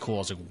was really cool. I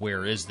was like,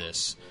 where is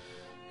this?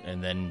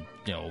 And then,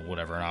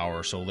 whatever, an hour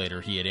or so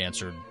later, he had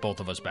answered both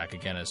of us back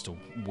again as to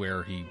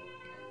where he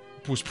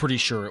was pretty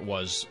sure it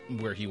was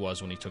where he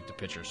was when he took the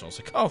picture. So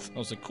I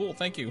was like, cool,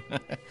 thank you.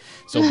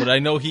 But I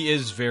know he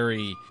is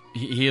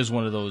he is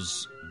one of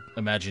those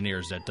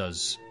Imagineers that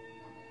does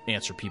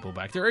answer people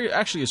back. There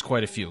actually is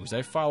quite a few, because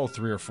I follow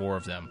 3 or 4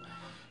 of them,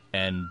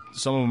 and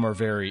some of them are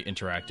very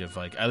interactive,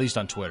 like at least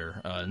on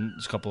Twitter. A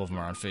couple of them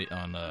are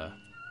on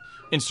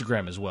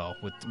Instagram as well,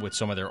 with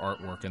some of their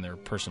artwork and their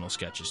personal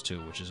sketches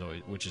too,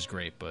 which is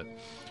great. But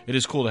it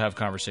is cool to have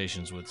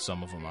conversations with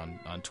some of them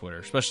on Twitter,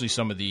 especially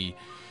some of the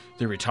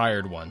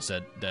retired ones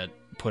that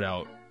put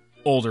out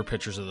older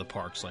pictures of the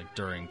parks, like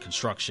during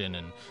construction,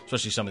 and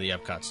especially some of the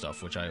Epcot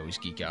stuff, which I always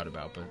geek out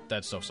about. But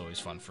that stuff's always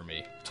fun for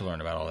me to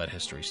learn about all that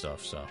history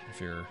stuff. So if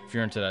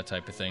you're into that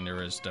type of thing,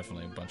 there is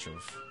definitely a bunch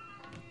of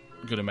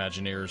good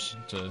Imagineers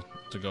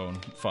to go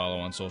and follow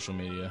on social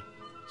media.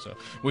 So,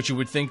 which you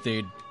would think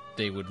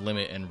they would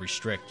limit and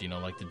restrict,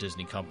 like the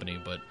Disney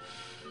company, but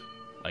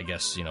I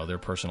guess, their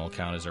personal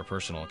account is their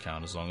personal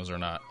account, as long as they're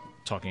not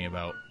talking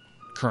about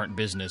current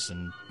business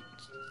and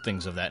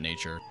things of that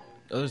nature.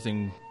 The other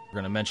thing we're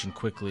going to mention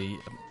quickly,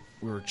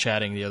 we were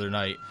chatting the other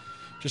night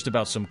just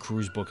about some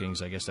cruise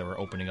bookings, I guess, that were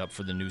opening up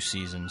for the new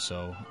season.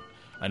 So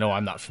I know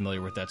I'm not familiar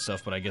with that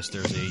stuff, but I guess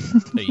there's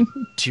a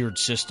tiered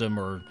system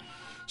or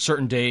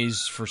certain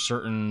days for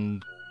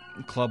certain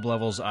club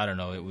levels. I don't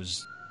know.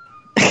 It's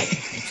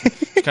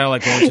kind of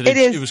like going to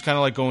it was kind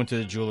of like going to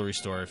the jewelry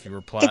store. If you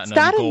were platinum, it's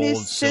not gold, a new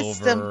silver,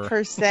 system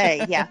per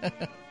se. Yeah,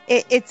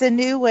 it's a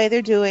new way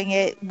they're doing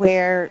it,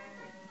 where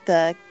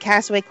the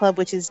Castaway Club,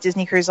 which is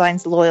Disney Cruise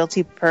Line's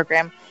loyalty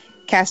program,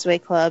 Castaway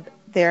Club,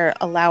 they're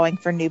allowing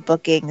for new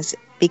bookings,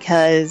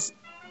 because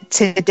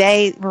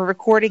today we're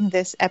recording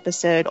this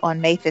episode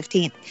on May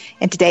 15th,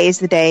 and today is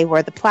the day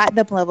where the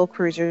platinum level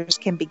cruisers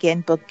can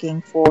begin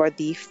booking for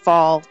the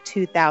fall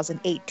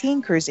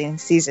 2018 cruising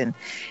season.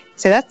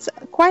 So that's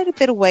quite a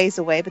bit of ways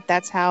away, but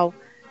that's how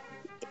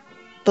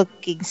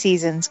booking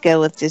seasons go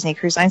with Disney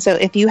Cruise Line. So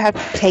if you have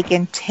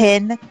taken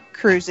 10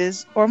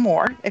 cruises or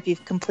more, if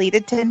you've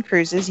completed 10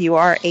 cruises, you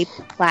are a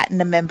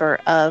platinum member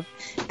of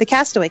the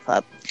Castaway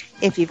Club.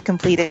 If you've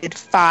completed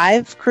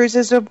 5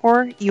 cruises or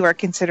more, you are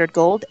considered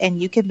gold,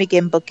 and you can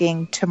begin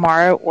booking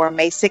tomorrow or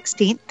May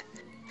 16th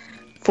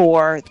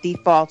for the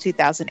fall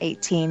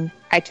 2018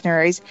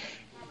 itineraries.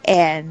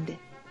 And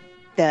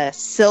the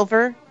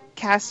silver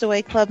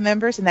Castaway Club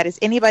members, and that is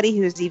anybody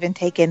who has even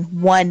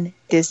taken 1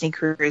 Disney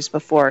cruise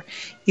before,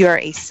 you are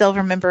a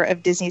silver member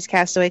of Disney's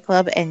Castaway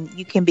Club, and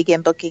you can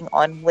begin booking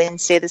on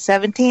Wednesday the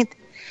 17th,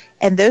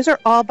 And those are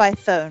all by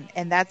phone.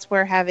 And that's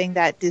where having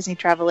that Disney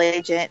travel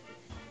agent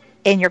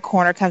in your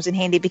corner comes in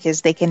handy,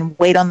 because they can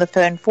wait on the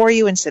phone for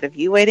you instead of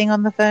you waiting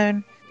on the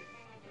phone.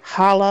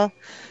 Holla.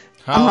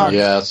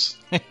 Yes.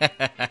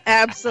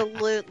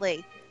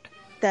 Absolutely.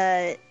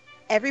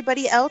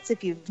 Everybody else,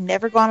 if you've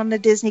never gone on a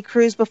Disney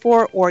cruise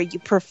before or you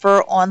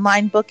prefer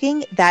online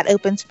booking, that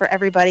opens for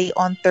everybody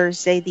on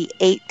Thursday the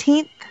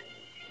 18th.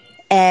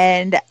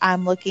 And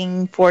I'm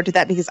looking forward to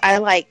that, because I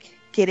like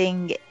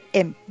getting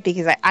in,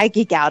 because I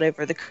geek out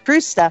over the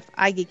cruise stuff.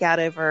 I geek out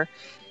over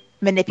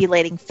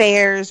manipulating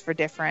fares for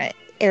different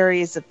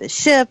areas of the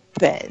ship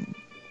and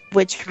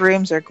which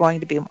rooms are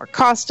going to be more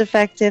cost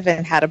effective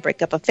and how to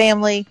break up a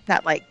family.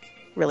 Not like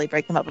really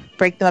break them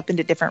up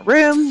into different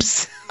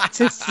rooms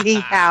to see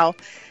how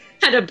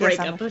to break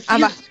up a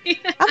family.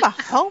 I'm a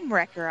home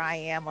wrecker. I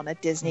am on a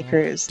Disney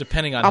cruise.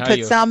 Depending on I'll how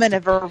put some in a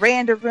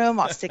veranda room.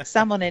 I'll stick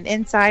some on an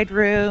inside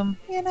room.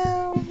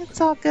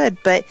 It's all good.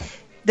 But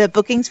the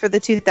bookings for the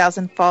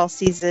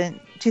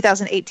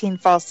 2018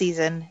 fall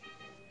season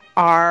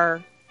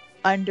are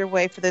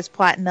underway for those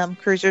platinum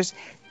cruisers.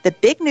 The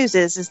big news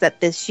is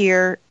that this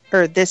year,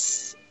 or in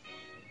this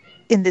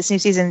new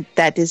season,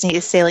 that Disney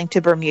is sailing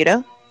to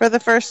Bermuda for the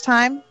first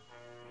time.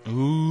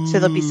 Ooh. So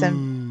there'll be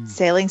some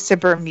sailings to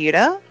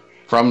Bermuda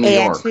from New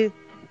York.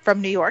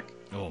 From New York.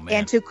 Oh, man.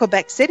 And to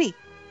Quebec City.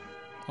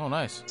 Oh,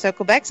 nice. So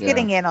Quebec's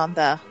getting in on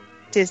the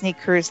Disney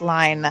Cruise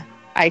Line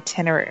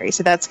itinerary.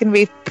 So that's going to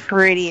be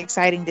pretty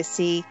exciting to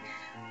see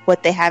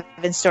what they have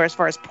in store as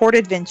far as port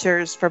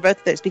adventures for both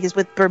of those. Because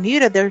with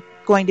Bermuda, they're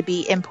going to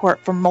be in port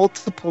for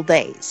multiple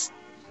days.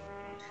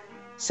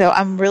 So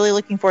I'm really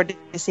looking forward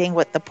to seeing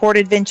what the port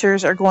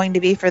adventures are going to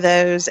be for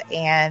those.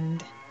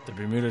 And the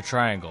Bermuda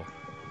Triangle.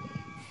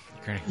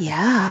 You're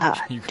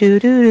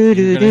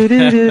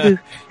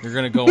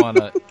gonna go on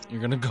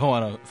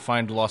a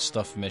find lost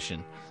stuff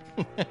mission.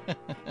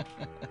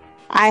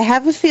 I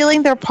have a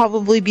feeling there'll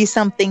probably be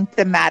something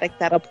thematic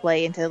that'll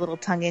play into a little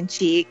tongue in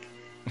cheek.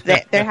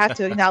 They have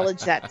to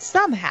acknowledge that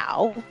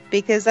somehow,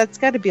 because that's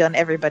got to be on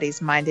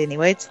everybody's mind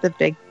anyway. It's the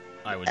big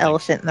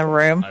elephant in the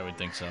room. I would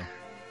think so.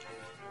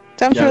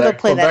 So I'm sure they'll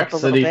play that up a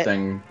little bit.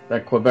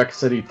 That Quebec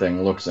City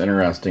thing looks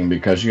interesting,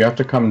 because you have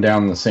to come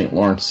down the St.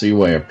 Lawrence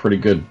Seaway a pretty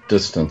good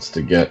distance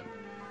to get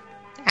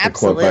to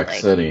Quebec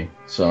City.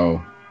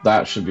 So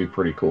that should be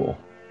pretty cool.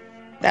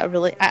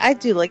 I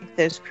do like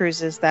those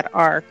cruises that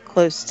are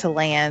close to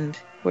land,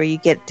 where you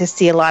get to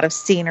see a lot of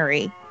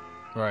scenery.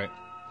 Right.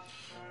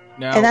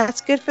 Now, and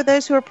that's good for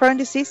those who are prone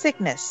to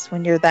seasickness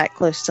when you're that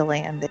close to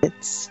land.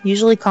 It's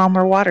usually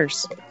calmer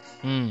waters.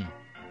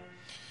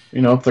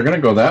 If they're going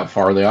to go that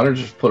far, they ought to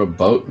just put a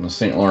boat in the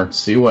St. Lawrence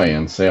Seaway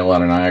and sail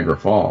out of Niagara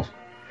Falls.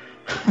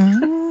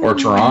 Or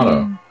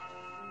Toronto.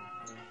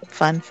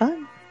 Fun.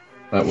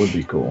 That would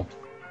be cool.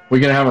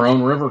 We can have our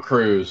own river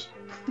cruise.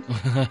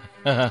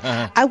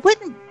 I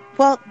wouldn't...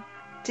 Well,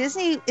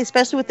 Disney,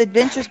 especially with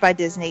Adventures by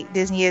Disney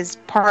is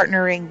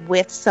partnering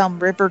with some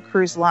river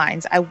cruise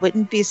lines. I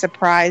wouldn't be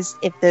surprised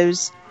if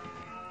those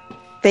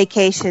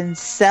vacations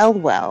sell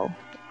well,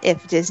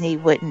 if Disney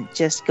wouldn't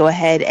just go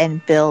ahead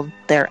and build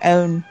their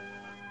own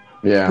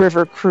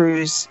river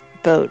cruise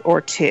boat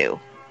or two,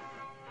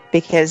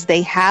 because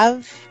they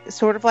have,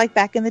 sort of like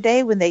back in the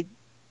day when they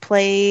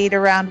played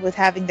around with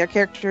having their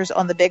characters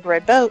on the big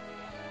red boat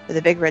or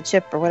the big red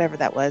ship or whatever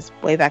that was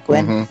way back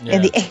when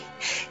in the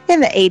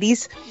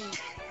 80s.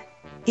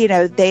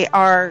 They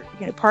are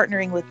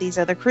partnering with these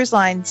other cruise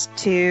lines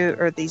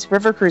or these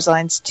river cruise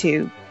lines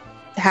to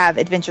have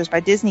Adventures by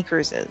Disney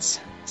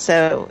cruises.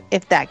 So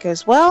if that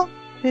goes well,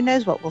 who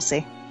knows what we'll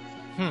see.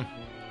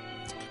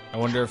 I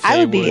wonder if I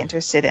would be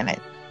interested in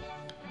it.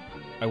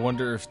 I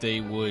wonder if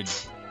they would,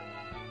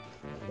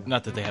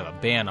 not that they have a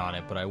ban on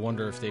it, but I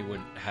wonder if they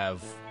would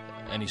have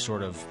any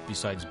sort of,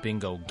 besides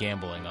bingo,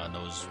 gambling on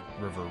those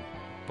river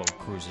boat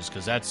cruises,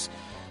 because that's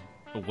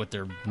what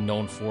they're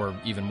known for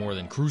even more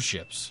than cruise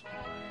ships.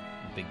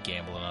 Big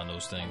gambling on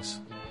those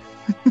things.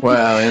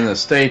 Well, in the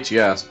States,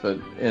 yes, but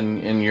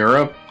in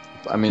Europe,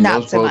 I mean,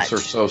 not those so boats much.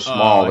 are so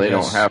small, they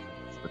don't have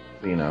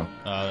casino.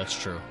 That's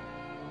true.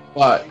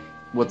 But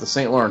with the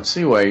St. Lawrence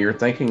Seaway, you're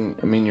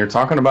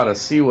talking about a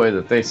seaway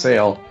that they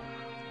sail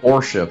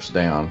 4 ships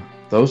down.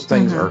 Those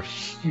things are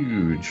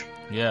huge.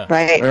 Yeah.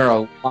 Right. They're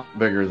a lot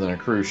bigger than a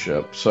cruise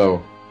ship.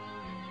 So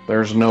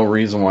there's no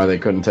reason why they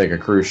couldn't take a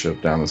cruise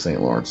ship down the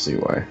St. Lawrence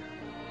Seaway.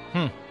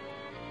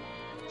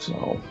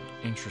 So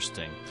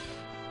interesting.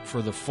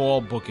 For the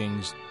fall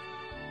bookings,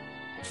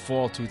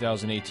 fall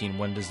 2018,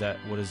 what does that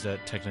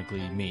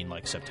technically mean?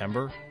 Like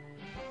September?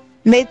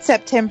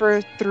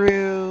 Mid-September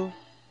through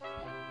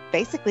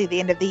basically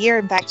the end of the year.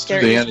 In fact,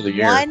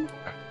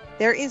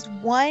 there is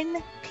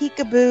one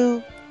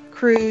Peekaboo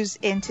cruise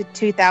into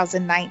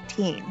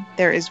 2019.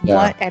 There is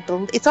one. I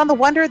believe it's on the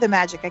Wonder of the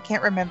Magic. I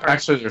can't remember.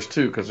 Actually, there's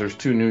 2, because there's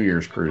 2 New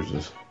Year's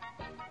cruises.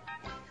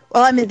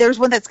 Well, I mean, there's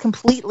one that's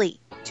completely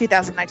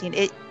 2019.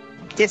 It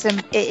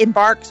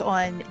embarks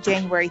on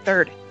January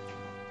 3rd.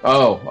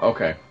 Oh,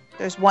 okay.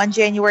 There's one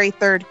January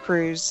 3rd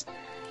cruise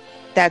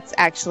that's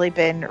actually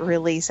been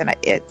released, and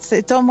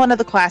it's on one of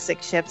the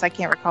classic ships. I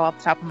can't recall off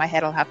the top of my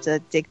head. I'll have to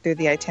dig through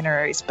the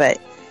itineraries, but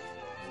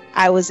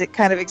I was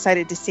kind of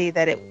excited to see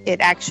that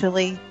it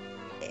actually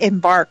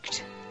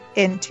embarked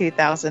in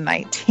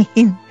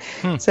 2019.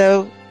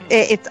 So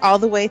it's all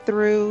the way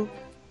through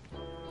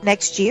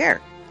next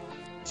year.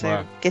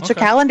 So get your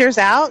calendars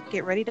out,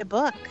 get ready to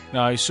book.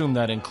 Now, I assume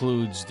that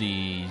includes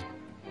the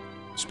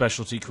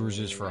specialty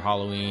cruises for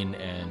Halloween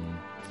and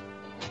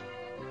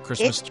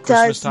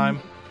Christmas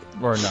time,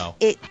 or no?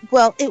 It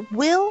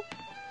will,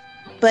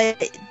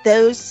 but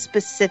those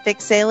specific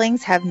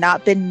sailings have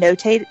not been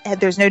notated.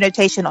 There's no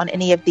notation on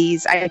any of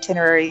these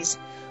itineraries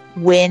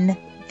when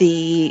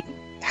the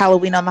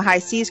Halloween on the High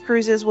Seas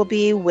cruises will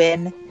be,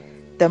 when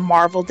the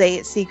Marvel Day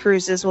at Sea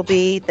cruises will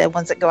be, the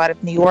ones that go out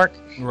of New York.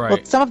 Right. Well,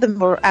 some of them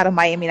were out of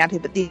Miami now too,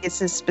 but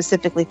this is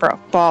specifically for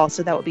fall,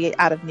 so that would be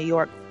out of New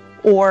York,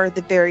 or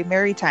the Very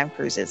Maritime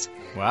cruises.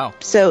 Wow.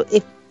 So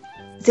if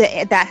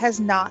that has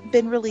not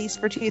been released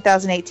for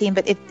 2018,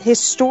 but if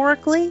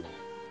historically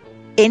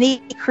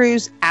any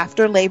cruise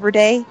after Labor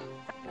Day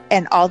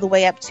and all the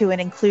way up to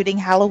and including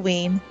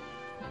Halloween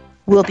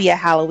will be a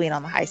Halloween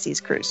on the High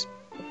Seas cruise.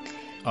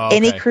 Okay.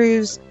 Any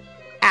cruise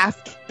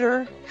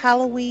after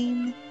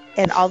Halloween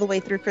and all the way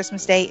through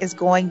Christmas Day is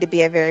going to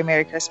be a Very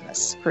Merry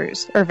Christmas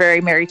cruise or Very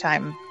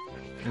Maritime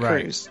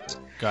cruise.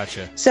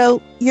 Gotcha.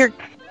 So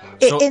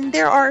and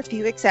there are a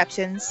few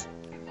exceptions.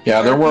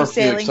 Yeah, there were a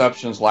few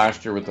exceptions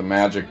last year with the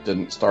Magic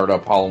didn't start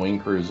up Halloween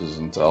cruises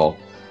until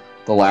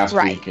the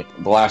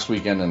last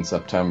weekend in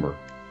September.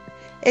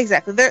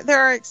 Exactly. There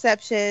are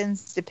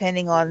exceptions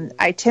depending on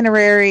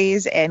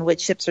itineraries and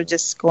which ships are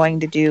just going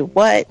to do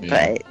what,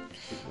 but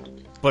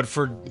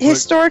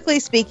historically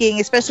speaking,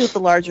 especially with the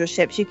larger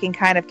ships, you can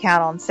kind of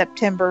count on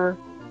September,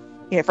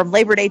 from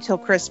Labor Day till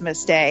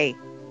Christmas Day,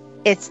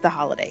 it's the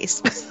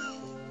holidays.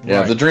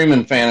 Yeah, the Dream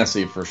and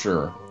Fantasy for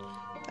sure.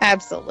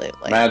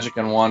 Absolutely. Magic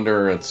and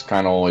Wonder, it's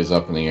kind of always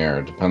up in the air.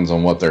 It depends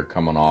on what they're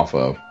coming off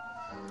of.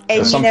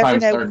 And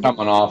sometimes they're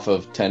coming off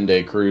of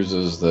 10-day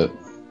cruises that...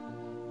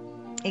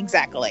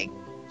 Exactly.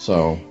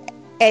 So...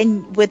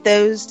 And with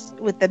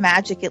the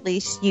Magic, at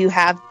least, you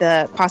have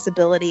the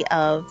possibility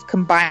of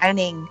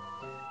combining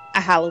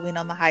a Halloween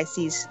on the High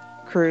Seas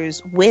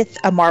cruise with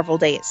a Marvel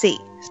Day at Sea.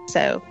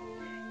 So,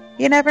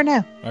 you never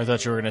know. I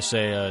thought you were going to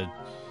say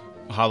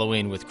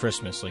Halloween with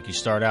Christmas. Like you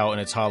start out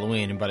and it's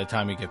Halloween, and by the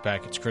time you get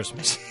back, it's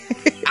Christmas.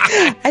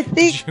 I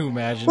think. Could you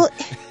imagine? Well,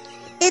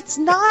 it's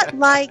not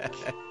like,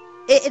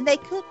 and they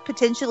could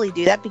potentially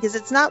do that because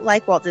it's not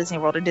like Walt Disney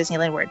World or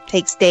Disneyland where it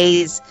takes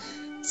days,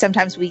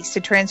 sometimes weeks, to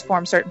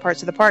transform certain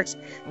parts of the parks.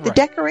 The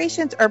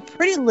decorations are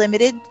pretty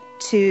limited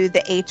to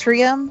the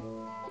atrium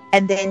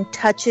and then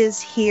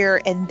touches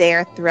here and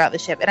there throughout the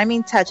ship. And I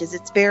mean touches,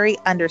 it's very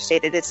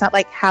understated. It's not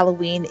like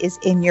Halloween is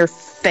in your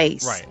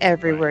face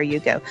everywhere you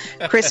go.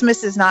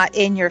 Christmas is not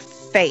in your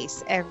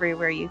face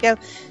everywhere you go.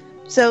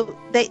 So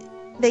they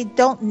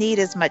don't need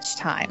as much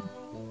time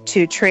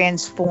to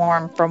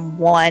transform from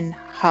one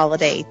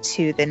holiday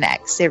to the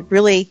next. It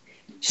really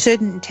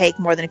shouldn't take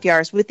more than a few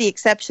hours, with the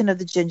exception of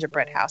the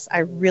gingerbread house. I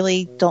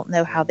really don't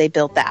know how they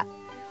built that.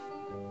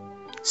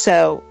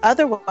 So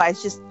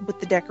otherwise, just with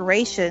the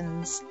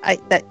decorations,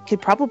 that could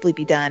probably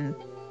be done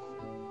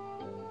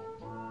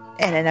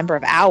in a number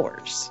of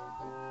hours.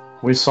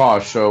 We saw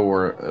a show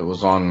where it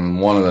was on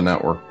one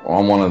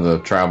of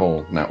the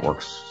travel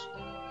networks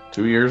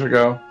 2 years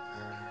ago.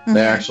 Mm-hmm.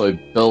 They actually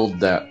build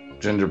that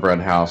gingerbread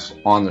house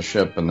on the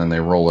ship and then they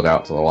roll it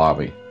out to the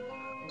lobby.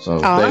 So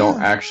they don't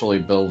actually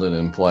build it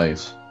in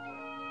place.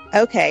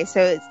 Okay,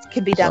 so it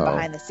can be done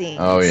behind the scenes.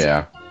 Oh,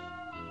 yeah.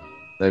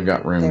 They've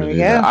got room to do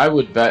that. I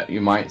would bet you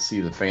might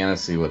see the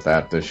fantasy with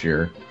that this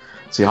year.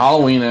 See,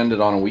 Halloween ended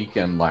on a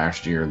weekend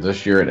last year.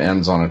 This year it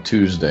ends on a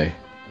Tuesday.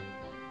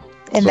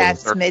 And so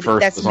that's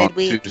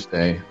midweek.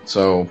 Tuesday.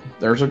 So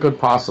there's a good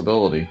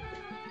possibility.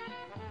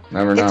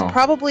 Never know. It's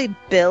probably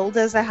billed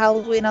as a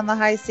Halloween on the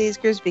High Seas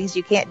cruise because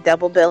you can't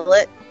double bill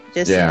it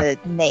just in the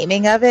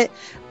naming of it.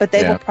 But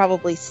they will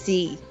probably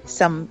see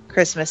some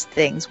Christmas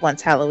things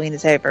once Halloween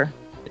is over.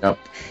 Yep.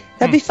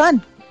 That'd be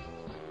fun.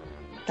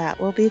 That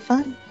will be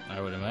fun. I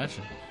would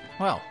imagine.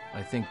 Well,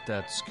 I think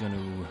that's going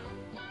to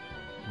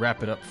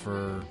wrap it up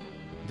for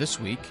this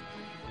week.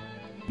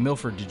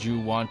 Milford, did you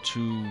want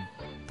to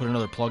put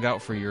another plug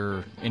out for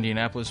your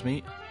Indianapolis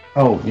meet?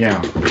 Oh,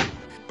 yeah.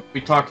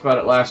 We talked about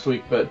it last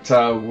week, but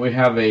we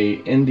have a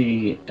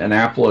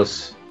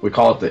Indianapolis, we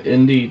call it the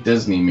Indy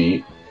Disney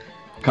meet,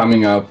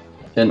 coming up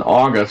in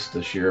August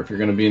this year. If you're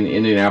going to be in the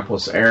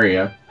Indianapolis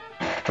area,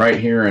 right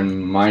here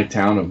in my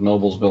town of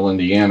Noblesville,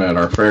 Indiana, at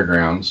our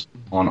fairgrounds,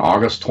 on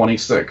August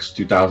 26,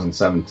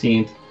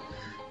 2017,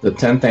 the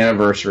 10th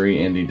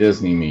anniversary Indy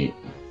Disney meet.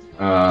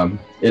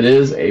 It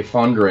is a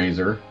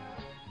fundraiser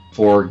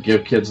for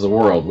Give Kids the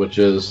World, which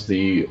is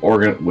the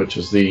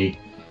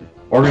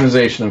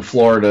organization in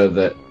Florida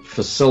that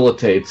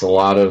facilitates a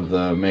lot of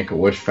the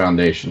Make-A-Wish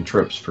Foundation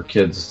trips for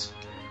kids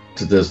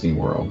to Disney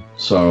World.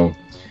 So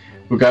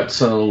we've got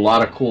a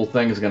lot of cool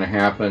things going to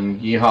happen.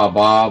 Yeehaw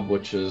Bob,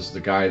 which is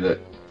the guy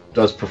that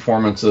does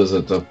performances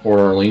at the Port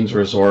Orleans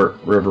Resort.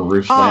 River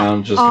Roost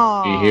Lounge is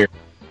going to be here.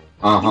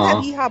 You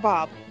have Yeehaw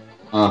Bob.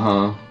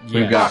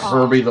 We've got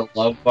Herbie the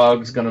Love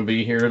Bug's going to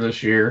be here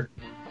this year.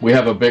 We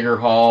have a bigger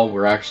hall.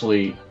 We're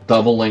actually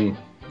doubling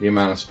the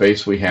amount of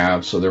space we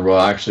have, so there will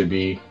actually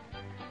be,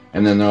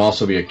 and then there'll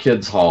also be a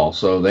kids hall.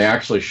 So they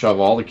actually shove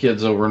all the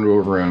kids over into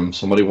a room.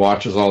 Somebody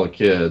watches all the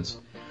kids,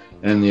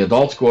 and the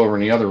adults go over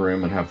in the other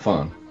room and have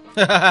fun.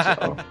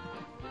 So,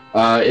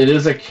 it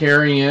is a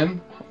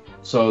carry-in,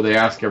 so they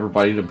ask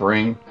everybody to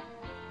bring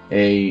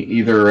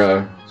either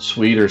a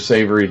sweet or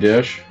savory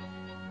dish,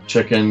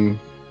 chicken,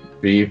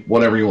 beef,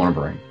 whatever you want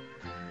to bring.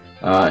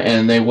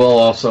 And they will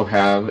also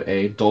have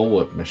a Dole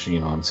Whip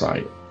machine on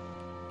site.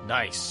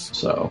 Nice.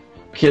 So,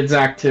 kids'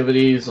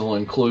 activities will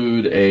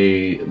include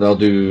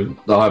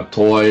they'll have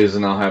toys,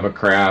 and they'll have a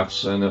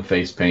crafts and a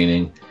face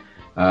painting.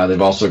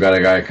 They've also got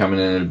a guy coming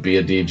in and be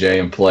a DJ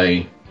and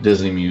play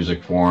Disney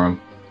music for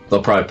them.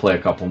 They'll probably play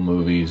a couple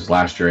movies.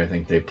 Last year, I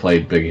think they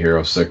played Big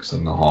Hero 6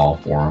 in the hall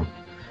for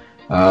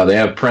them. They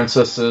have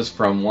princesses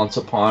from Once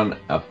Upon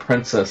a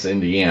Princess,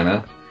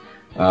 Indiana.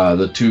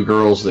 The two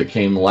girls that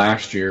came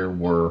last year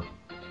were,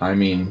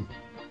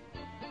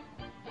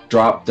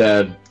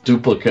 drop-dead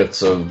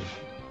duplicates of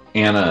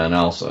Anna and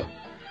Elsa.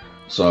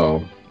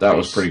 So that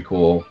was pretty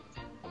cool.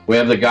 We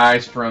have the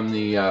guys from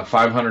the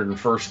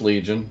 501st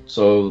Legion.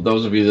 So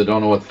those of you that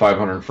don't know what the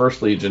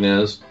 501st Legion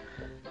is,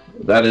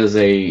 that is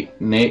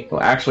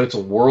actually it's a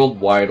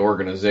worldwide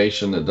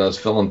organization that does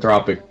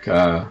philanthropic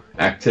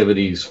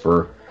activities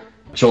for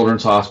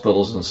children's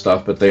hospitals and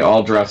stuff, but they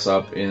all dress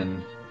up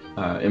in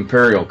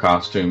Imperial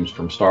costumes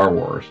from Star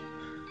Wars.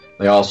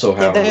 They also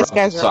have those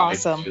guys are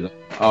awesome.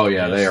 Oh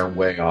yeah, yes. They are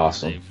way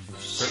awesome. They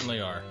certainly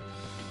are.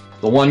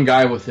 The one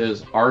guy with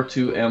his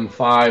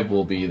R2M5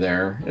 will be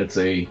there. It's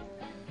a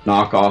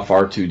knockoff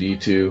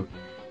R2D2.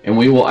 And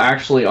we will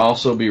actually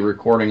also be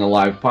recording a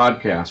live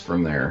podcast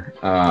from there.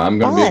 I'm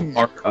going to be a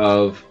part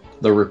of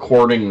the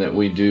recording that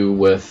we do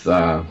with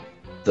the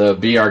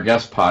Be Our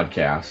Guest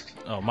podcast.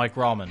 Oh, Mike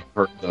Rallman.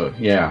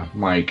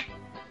 Mike.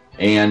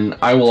 And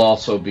I will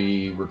also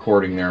be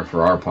recording there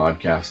for our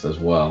podcast as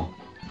well.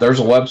 There's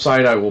a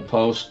website I will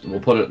post. We'll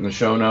put it in the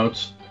show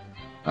notes.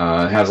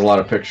 It has a lot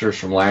of pictures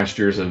from last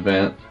year's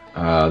event.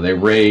 They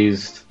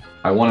raised,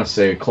 I want to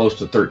say, close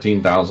to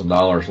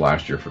 $13,000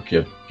 last year for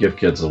Give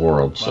Kids the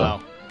World. So.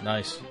 Wow.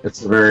 Nice.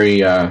 It's a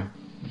very,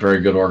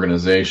 very good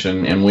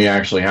organization, and we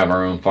actually have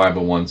our own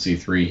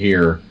 501c3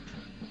 here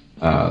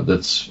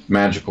that's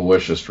Magical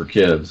Wishes for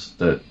Kids.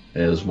 That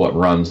is what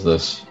runs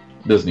this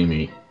Disney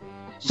meet.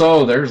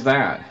 So there's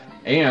that.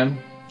 And,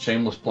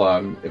 shameless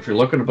plug, if you're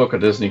looking to book a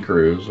Disney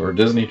cruise or a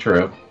Disney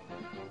trip,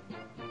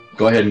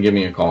 go ahead and give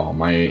me a call.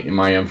 My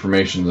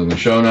information's in the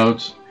show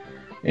notes,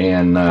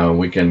 and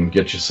we can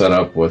get you set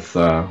up with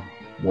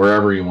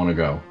wherever you want to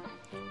go.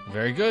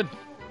 Very good.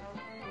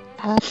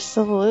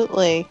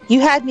 Absolutely.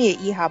 You had me at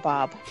Yeehaw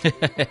Bob.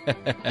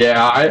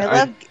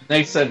 Yeah,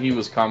 they said he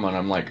was coming.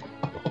 I'm like,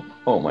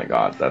 oh my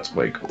god, that's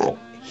way cool.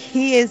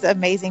 He is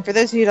amazing. For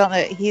those of you who don't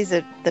know, he's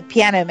the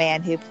piano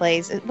man who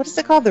plays, what is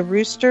it called? The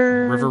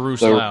River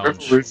Roost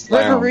Lounge.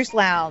 River Roost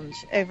Lounge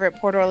over at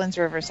Port Orleans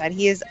Riverside.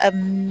 He is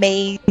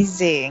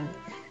amazing.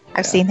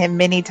 I've seen him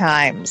many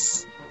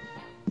times.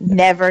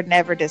 Never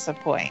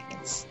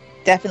disappoints.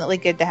 Definitely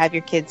good to have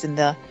your kids in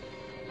the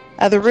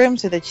other room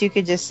so that you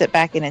could just sit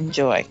back and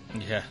enjoy.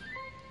 Yeah.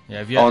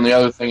 And the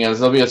other thing is,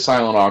 there'll be a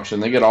silent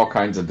auction. They get all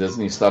kinds of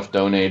Disney stuff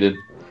donated.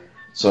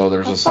 So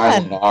there's a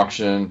silent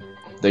auction.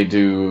 They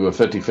do a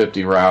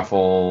 50-50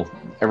 raffle.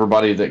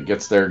 Everybody that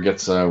gets there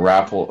gets a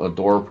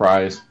door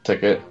prize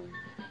ticket,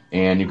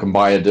 and you can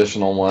buy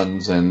additional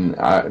ones. And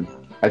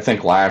I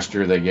think last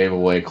year they gave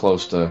away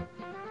close to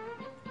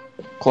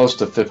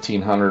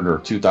 $1,500 or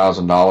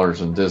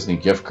 $2,000 in Disney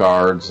gift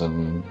cards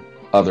and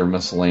other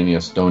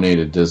miscellaneous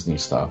donated Disney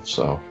stuff.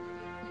 So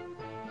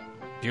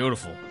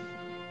beautiful.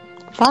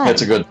 Fun.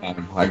 It's a good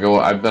time.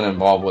 I've been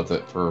involved with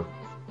it for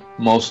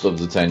most of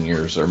the 10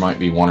 years. There might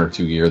be 1 or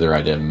 2 years there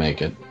I didn't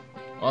make it.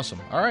 Awesome.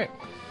 All right.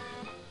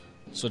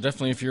 So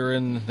definitely, if you're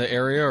in the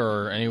area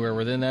or anywhere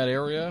within that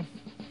area,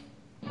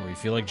 or you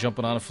feel like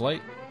jumping on a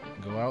flight,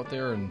 go out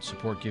there and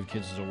support Give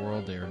Kids the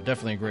World. They're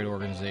definitely a great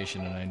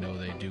organization, and I know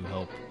they do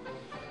help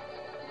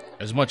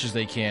as much as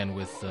they can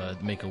with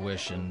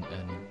Make-A-Wish and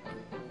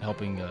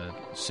helping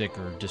sick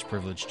or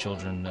disprivileged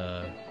children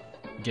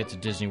get to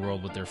Disney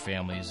World with their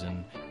families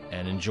and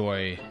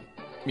enjoy,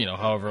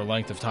 however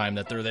length of time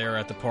that they're there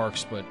at the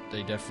parks. But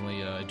they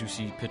definitely, I do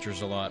see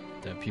pictures a lot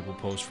that people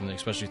post from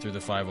especially through the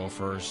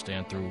 501st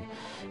and through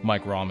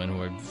Mike Rallman,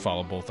 who I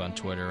follow both on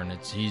Twitter, and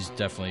he's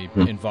definitely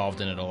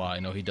involved in it a lot. I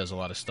know he does a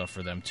lot of stuff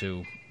for them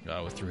too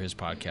through his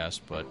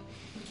podcast. But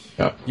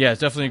yeah,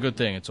 it's definitely a good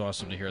thing. It's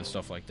awesome to hear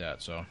stuff like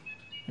that. So.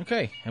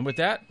 Okay, and with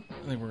that,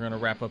 I think we're going to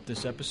wrap up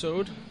this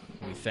episode.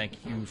 We thank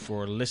you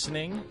for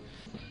listening.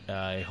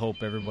 I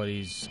hope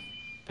everybody's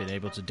been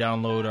able to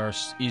download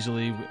ours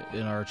easily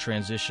in our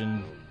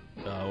transition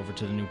over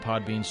to the new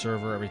Podbean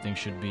server. Everything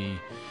should be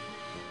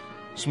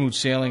smooth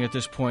sailing at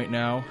this point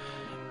now.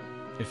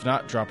 If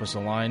not, drop us a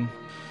line.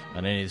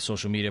 on any of the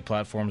social media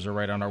platforms or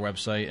right on our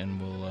website,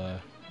 and we'll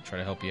try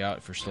to help you out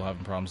if you're still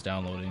having problems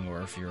downloading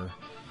or if you're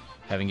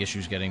having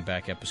issues getting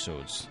back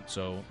episodes.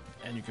 So,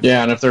 and you can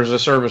and if there's a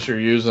service you're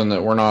using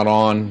that we're not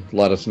on,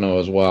 let us know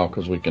as well,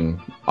 because we can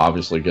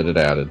obviously get it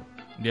added.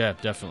 Yeah,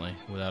 definitely,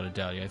 without a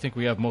doubt. Yeah, I think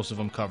we have most of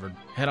them covered.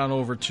 Head on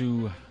over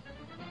to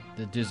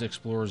the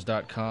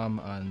DizExplorers.com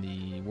on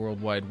the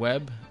World Wide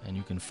Web, and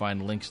you can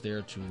find links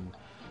there to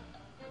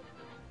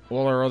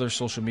all our other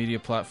social media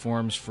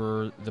platforms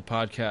for the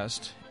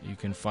podcast. You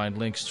can find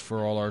links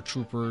for all our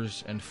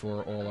troopers and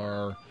for all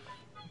our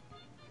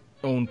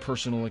own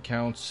personal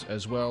accounts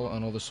as well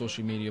on all the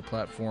social media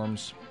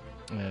platforms.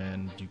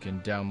 And you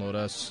can download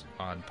us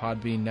on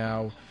Podbean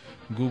now,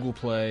 Google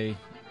Play,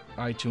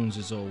 iTunes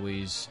as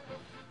always,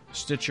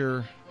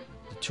 Stitcher,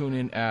 the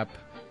TuneIn app,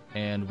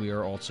 and we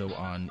are also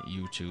on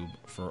YouTube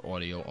for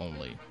audio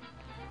only.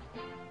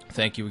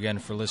 Thank you again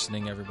for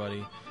listening,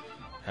 everybody.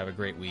 Have a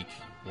great week.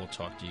 We'll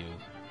talk to you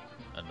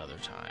another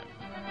time.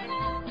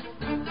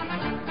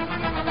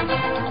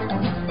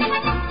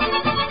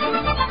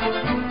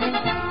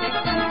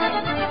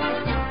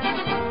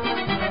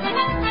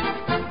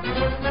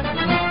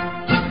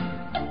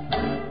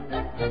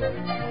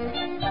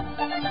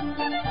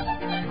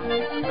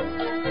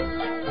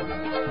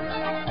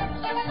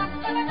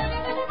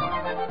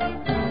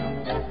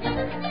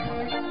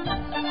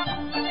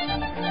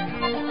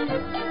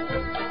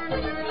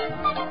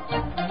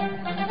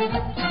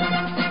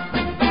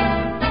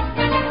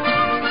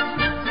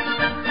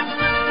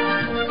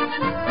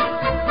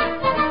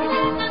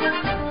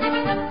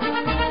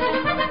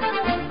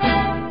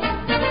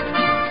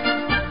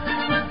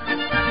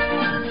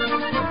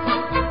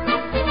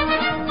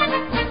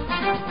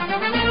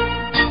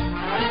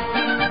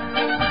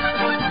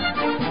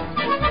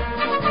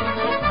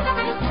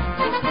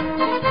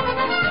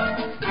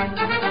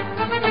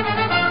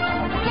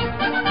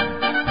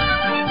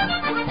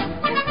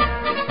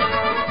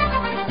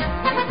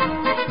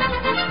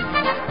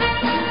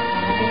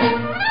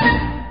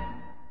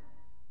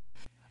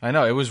 I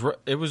know,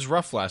 it was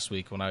rough last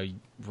week when I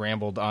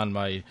rambled on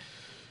my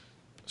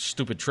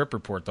stupid trip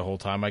report the whole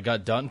time. I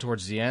got done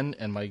towards the end,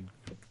 and my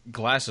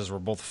glasses were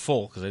both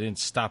full because I didn't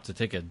stop to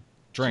take a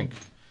drink.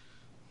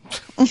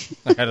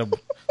 I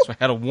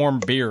had a warm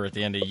beer at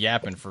the end of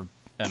yapping for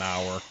an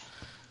hour.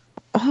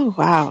 Oh,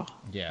 wow.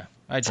 Yeah.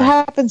 That's what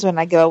happens when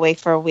I go away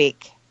for a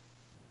week.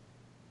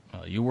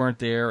 You weren't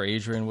there.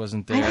 Adrian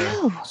wasn't there. I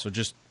know. So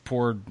just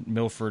poor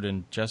Milford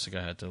and Jessica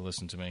had to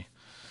listen to me.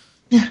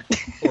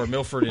 Or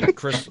Milford and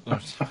Chris.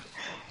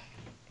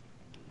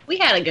 We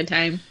had a good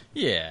time.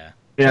 Yeah.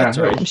 Yeah, that's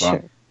right. I'm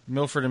sure.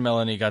 Milford and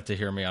Melanie got to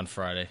hear me on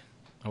Friday.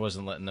 I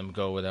wasn't letting them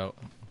go without.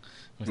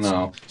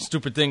 No.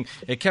 Stupid thing.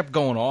 It kept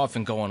going off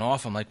and going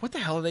off. I'm like, what the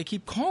hell do they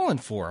keep calling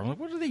for? I'm like,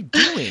 what are they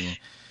doing?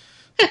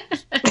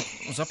 I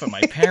was up at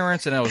my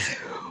parents' and I was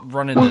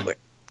running the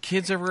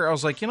kids everywhere. I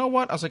was like, you know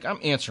what? I was like, I'm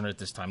answering it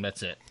this time.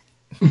 That's it.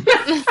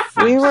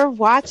 We were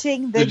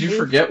watching the Did you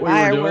forget we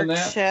were doing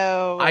that?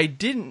 Show. I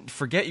didn't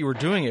forget you were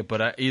doing it,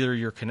 but either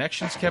your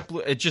connections kept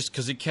it just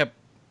because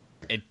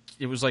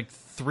it was like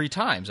 3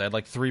 times. I had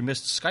like 3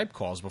 missed Skype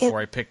calls before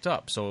I picked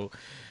up. So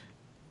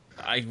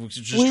I was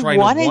just trying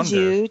to wonder.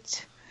 You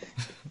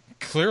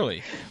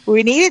Clearly,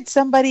 we needed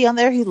somebody on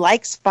there who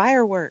likes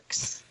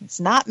fireworks. It's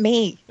not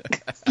me.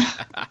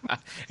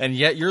 And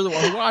yet you're the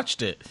one who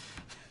watched it.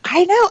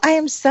 I know. I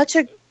am such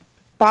a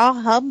bah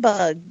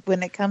humbug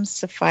when it comes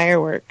to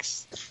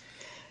fireworks.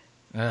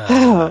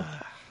 Yeah.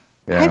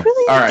 I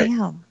really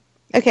am.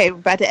 Okay, we're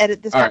about to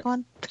edit this back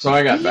on. So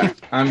I got back.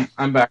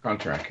 I'm back on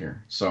track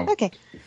here. So okay.